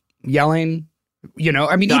that, yelling.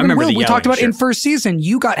 Even Will, we talked about in first season,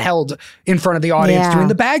 you got held in front of the audience doing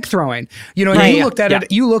the bag throwing. You looked at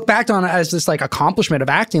it, you look back on it as this accomplishment of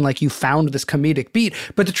acting, you found this comedic beat.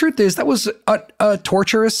 But the truth is that was a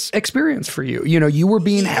torturous experience for you. You were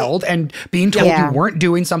being held and being told you weren't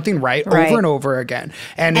doing something right over and over again.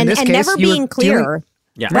 And in this case, never being clear.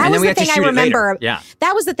 That was the thing I remember. Yeah.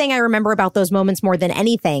 That was the thing I remember about those moments more than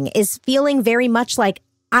anything, is feeling very much like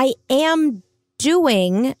I am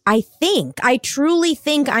doing, I truly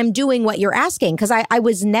think I'm doing what you're asking, because I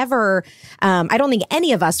was never, I don't think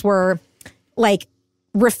any of us were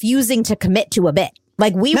refusing to commit to a bit.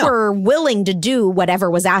 We were willing to do whatever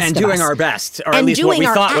was asked of us. And doing our best, or at least what we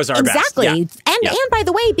thought was our best. Exactly. And by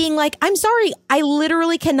the way, being I'm sorry, I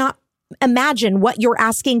literally cannot imagine what you're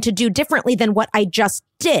asking to do differently than what I just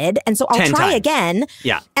did. And so I'll try again.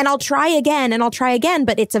 Yeah. And I'll try again and I'll try again.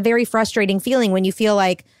 But it's a very frustrating feeling when you feel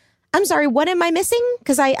I'm sorry, what am I missing?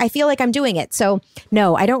 Because I feel like I'm doing it. So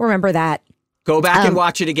no, I don't remember that. Go back and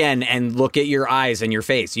watch it again and look at your eyes and your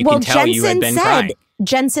face. You can tell you had been crying.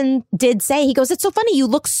 Jensen did say, he goes, it's so funny, you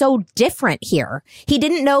look so different here. He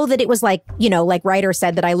didn't know that it was like Ryder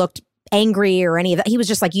said, that I looked angry or any of that. He was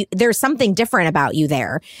just there's something different about you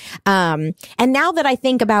there. And now that I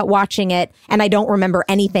think about watching it and I don't remember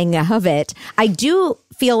anything of it, I do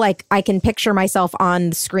feel like I can picture myself on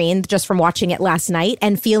the screen just from watching it last night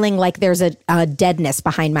and feeling like there's a deadness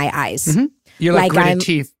behind my eyes. Mm-hmm. You're gritted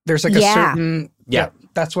teeth. There's a certain... Yeah.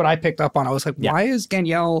 That's what I picked up on. I was like, why is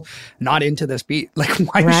Danielle not into this beat? Why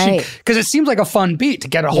is she? Because it seems like a fun beat to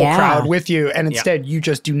get a whole crowd with you, and instead you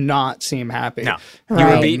just do not seem happy. No,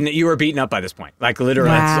 you were beaten up by this point. Literally,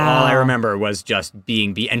 that's all I remember was just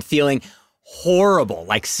being beat and feeling horrible.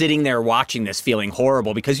 Sitting there watching this, feeling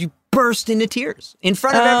horrible because you burst into tears in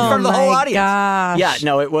front of the whole audience. Gosh. Yeah,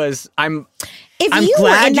 no, it was. If I'm you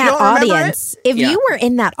glad were in you that don't remember audience, it. you were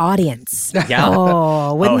in that audience,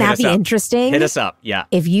 yeah. wouldn't that be interesting? Hit us up, yeah.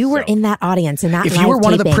 If you were in that audience and that if you were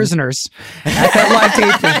one of the prisoners at that live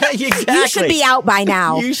taping, exactly. You should be out by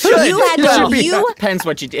now. You should. You had to. Depends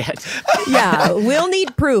what you did. Yeah, we'll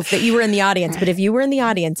need proof that you were in the audience. But if you were in the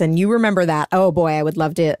audience and you remember that, oh boy, I would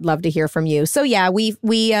love to hear from you. So yeah, we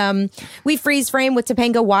freeze frame with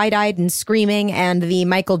Topanga wide-eyed and screaming, and the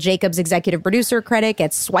Michael Jacobs executive producer credit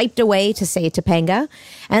gets swiped away to say Topanga.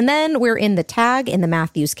 And then we're in the tag in the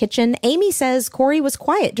Matthews kitchen. Amy says Corey was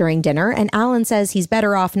quiet during dinner, and Alan says he's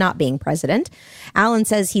better off not being president. Alan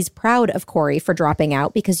says he's proud of Corey for dropping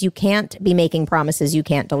out because you can't be making promises you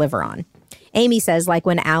can't deliver on. Amy says,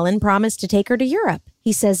 when Alan promised to take her to Europe.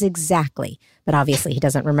 He says exactly, but obviously he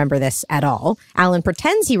doesn't remember this at all. Alan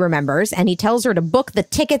pretends he remembers, and he tells her to book the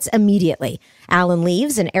tickets immediately. Alan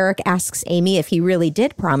leaves, and Eric asks Amy if he really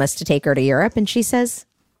did promise to take her to Europe, and she says,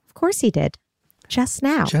 of course he did. Just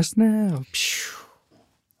now. What?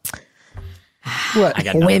 I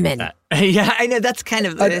got women. That. Yeah, I know. That's kind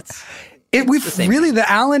of the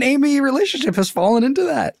Alan Amy relationship has fallen into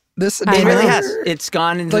that. It really has. It's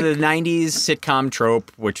gone into the 90s sitcom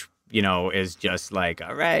trope, which is just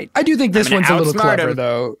all right. I do think this one's a little clever,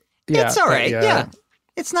 though. Yeah, it's all right. Yeah,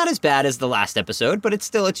 it's not as bad as the last episode, but it's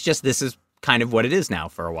just this is kind of what it is now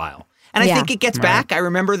for a while. And I think it gets back. I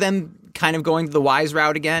remember them kind of going the wise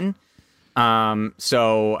route again.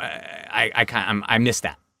 So I miss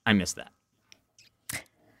that. I miss that.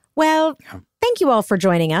 Well, thank you all for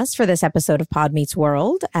joining us for this episode of Pod Meets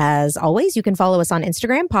World. As always, you can follow us on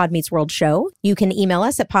Instagram, Pod Meets World Show. You can email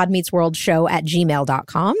us at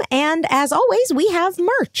podmeetsworldshow@gmail.com. And as always, we have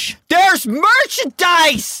merch. There's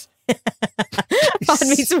merchandise!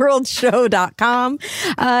 podmeetsworldshow.com.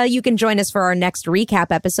 You can join us for our next recap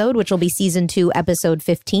episode, which will be season 2, episode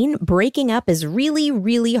 15. Breaking Up is Really,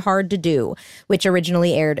 Really Hard to Do, which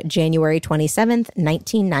originally aired January 27th,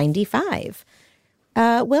 1995.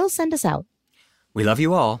 Will, send us out. We love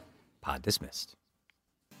you all. Pod dismissed.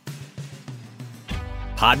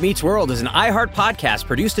 Pod Meets World is an iHeart podcast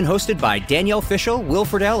produced and hosted by Danielle Fishel, Will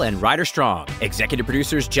Friedle, and Ryder Strong. Executive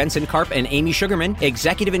producers Jensen Karp and Amy Sugarman.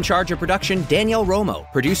 Executive in charge of production Danielle Romo.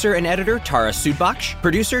 Producer and editor Tara Sudbach.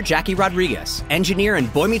 Producer Jackie Rodriguez. Engineer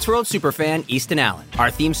and Boy Meets World superfan Easton Allen.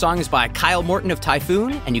 Our theme song is by Kyle Morton of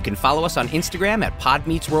Typhoon, and you can follow us on Instagram at Pod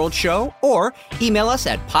Meets World Show or email us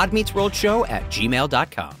at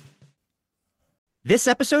podmeetsworldshow@gmail.com. This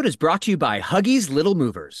episode is brought to you by Huggies Little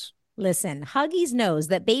Movers. Listen, Huggies knows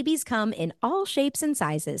that babies come in all shapes and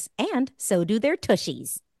sizes, and so do their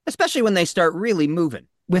tushies. Especially when they start really moving.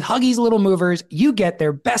 With Huggies Little Movers, you get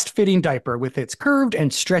their best fitting diaper with its curved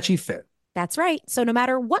and stretchy fit. That's right. So no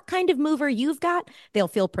matter what kind of mover you've got, they'll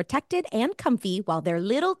feel protected and comfy while their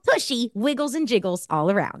little tushy wiggles and jiggles all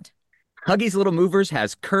around. Huggies Little Movers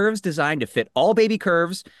has curves designed to fit all baby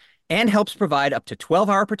curves and helps provide up to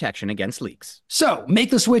 12-hour protection against leaks. So make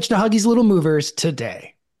the switch to Huggies Little Movers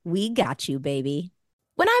today. We got you, baby.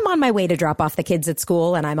 When I'm on my way to drop off the kids at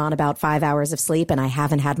school and I'm on about 5 hours of sleep and I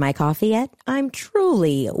haven't had my coffee yet, I'm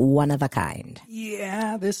truly one of a kind.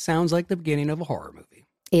 Yeah, this sounds like the beginning of a horror movie.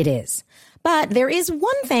 It is. But there is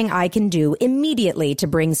one thing I can do immediately to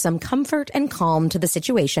bring some comfort and calm to the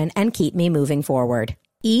situation and keep me moving forward.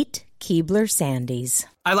 Eat Keebler Sandies.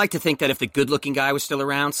 I like to think that if the good-looking guy was still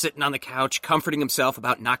around, sitting on the couch, comforting himself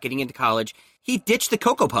about not getting into college, he'd ditch the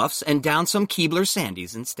Cocoa Puffs and down some Keebler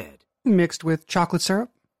Sandies instead. Mixed with chocolate syrup?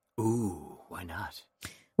 Ooh, why not?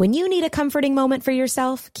 When you need a comforting moment for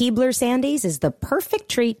yourself, Keebler Sandies is the perfect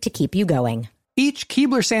treat to keep you going. Each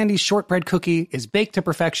Keebler Sandies shortbread cookie is baked to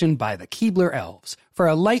perfection by the Keebler elves for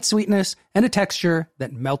a light sweetness and a texture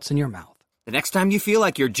that melts in your mouth. The next time you feel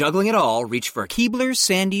like you're juggling it all, reach for Keebler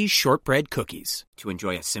Sandies shortbread cookies to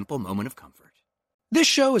enjoy a simple moment of comfort. This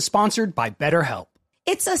show is sponsored by BetterHelp.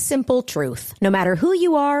 It's a simple truth. No matter who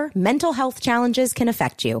you are, mental health challenges can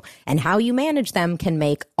affect you, and how you manage them can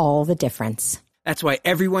make all the difference. That's why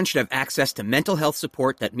everyone should have access to mental health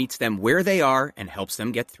support that meets them where they are and helps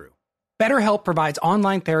them get through. BetterHelp provides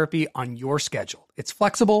online therapy on your schedule. It's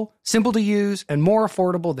flexible, simple to use, and more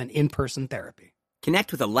affordable than in-person therapy.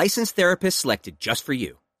 Connect with a licensed therapist selected just for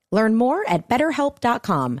you. Learn more at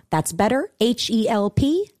BetterHelp.com. That's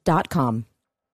BetterHelp.com.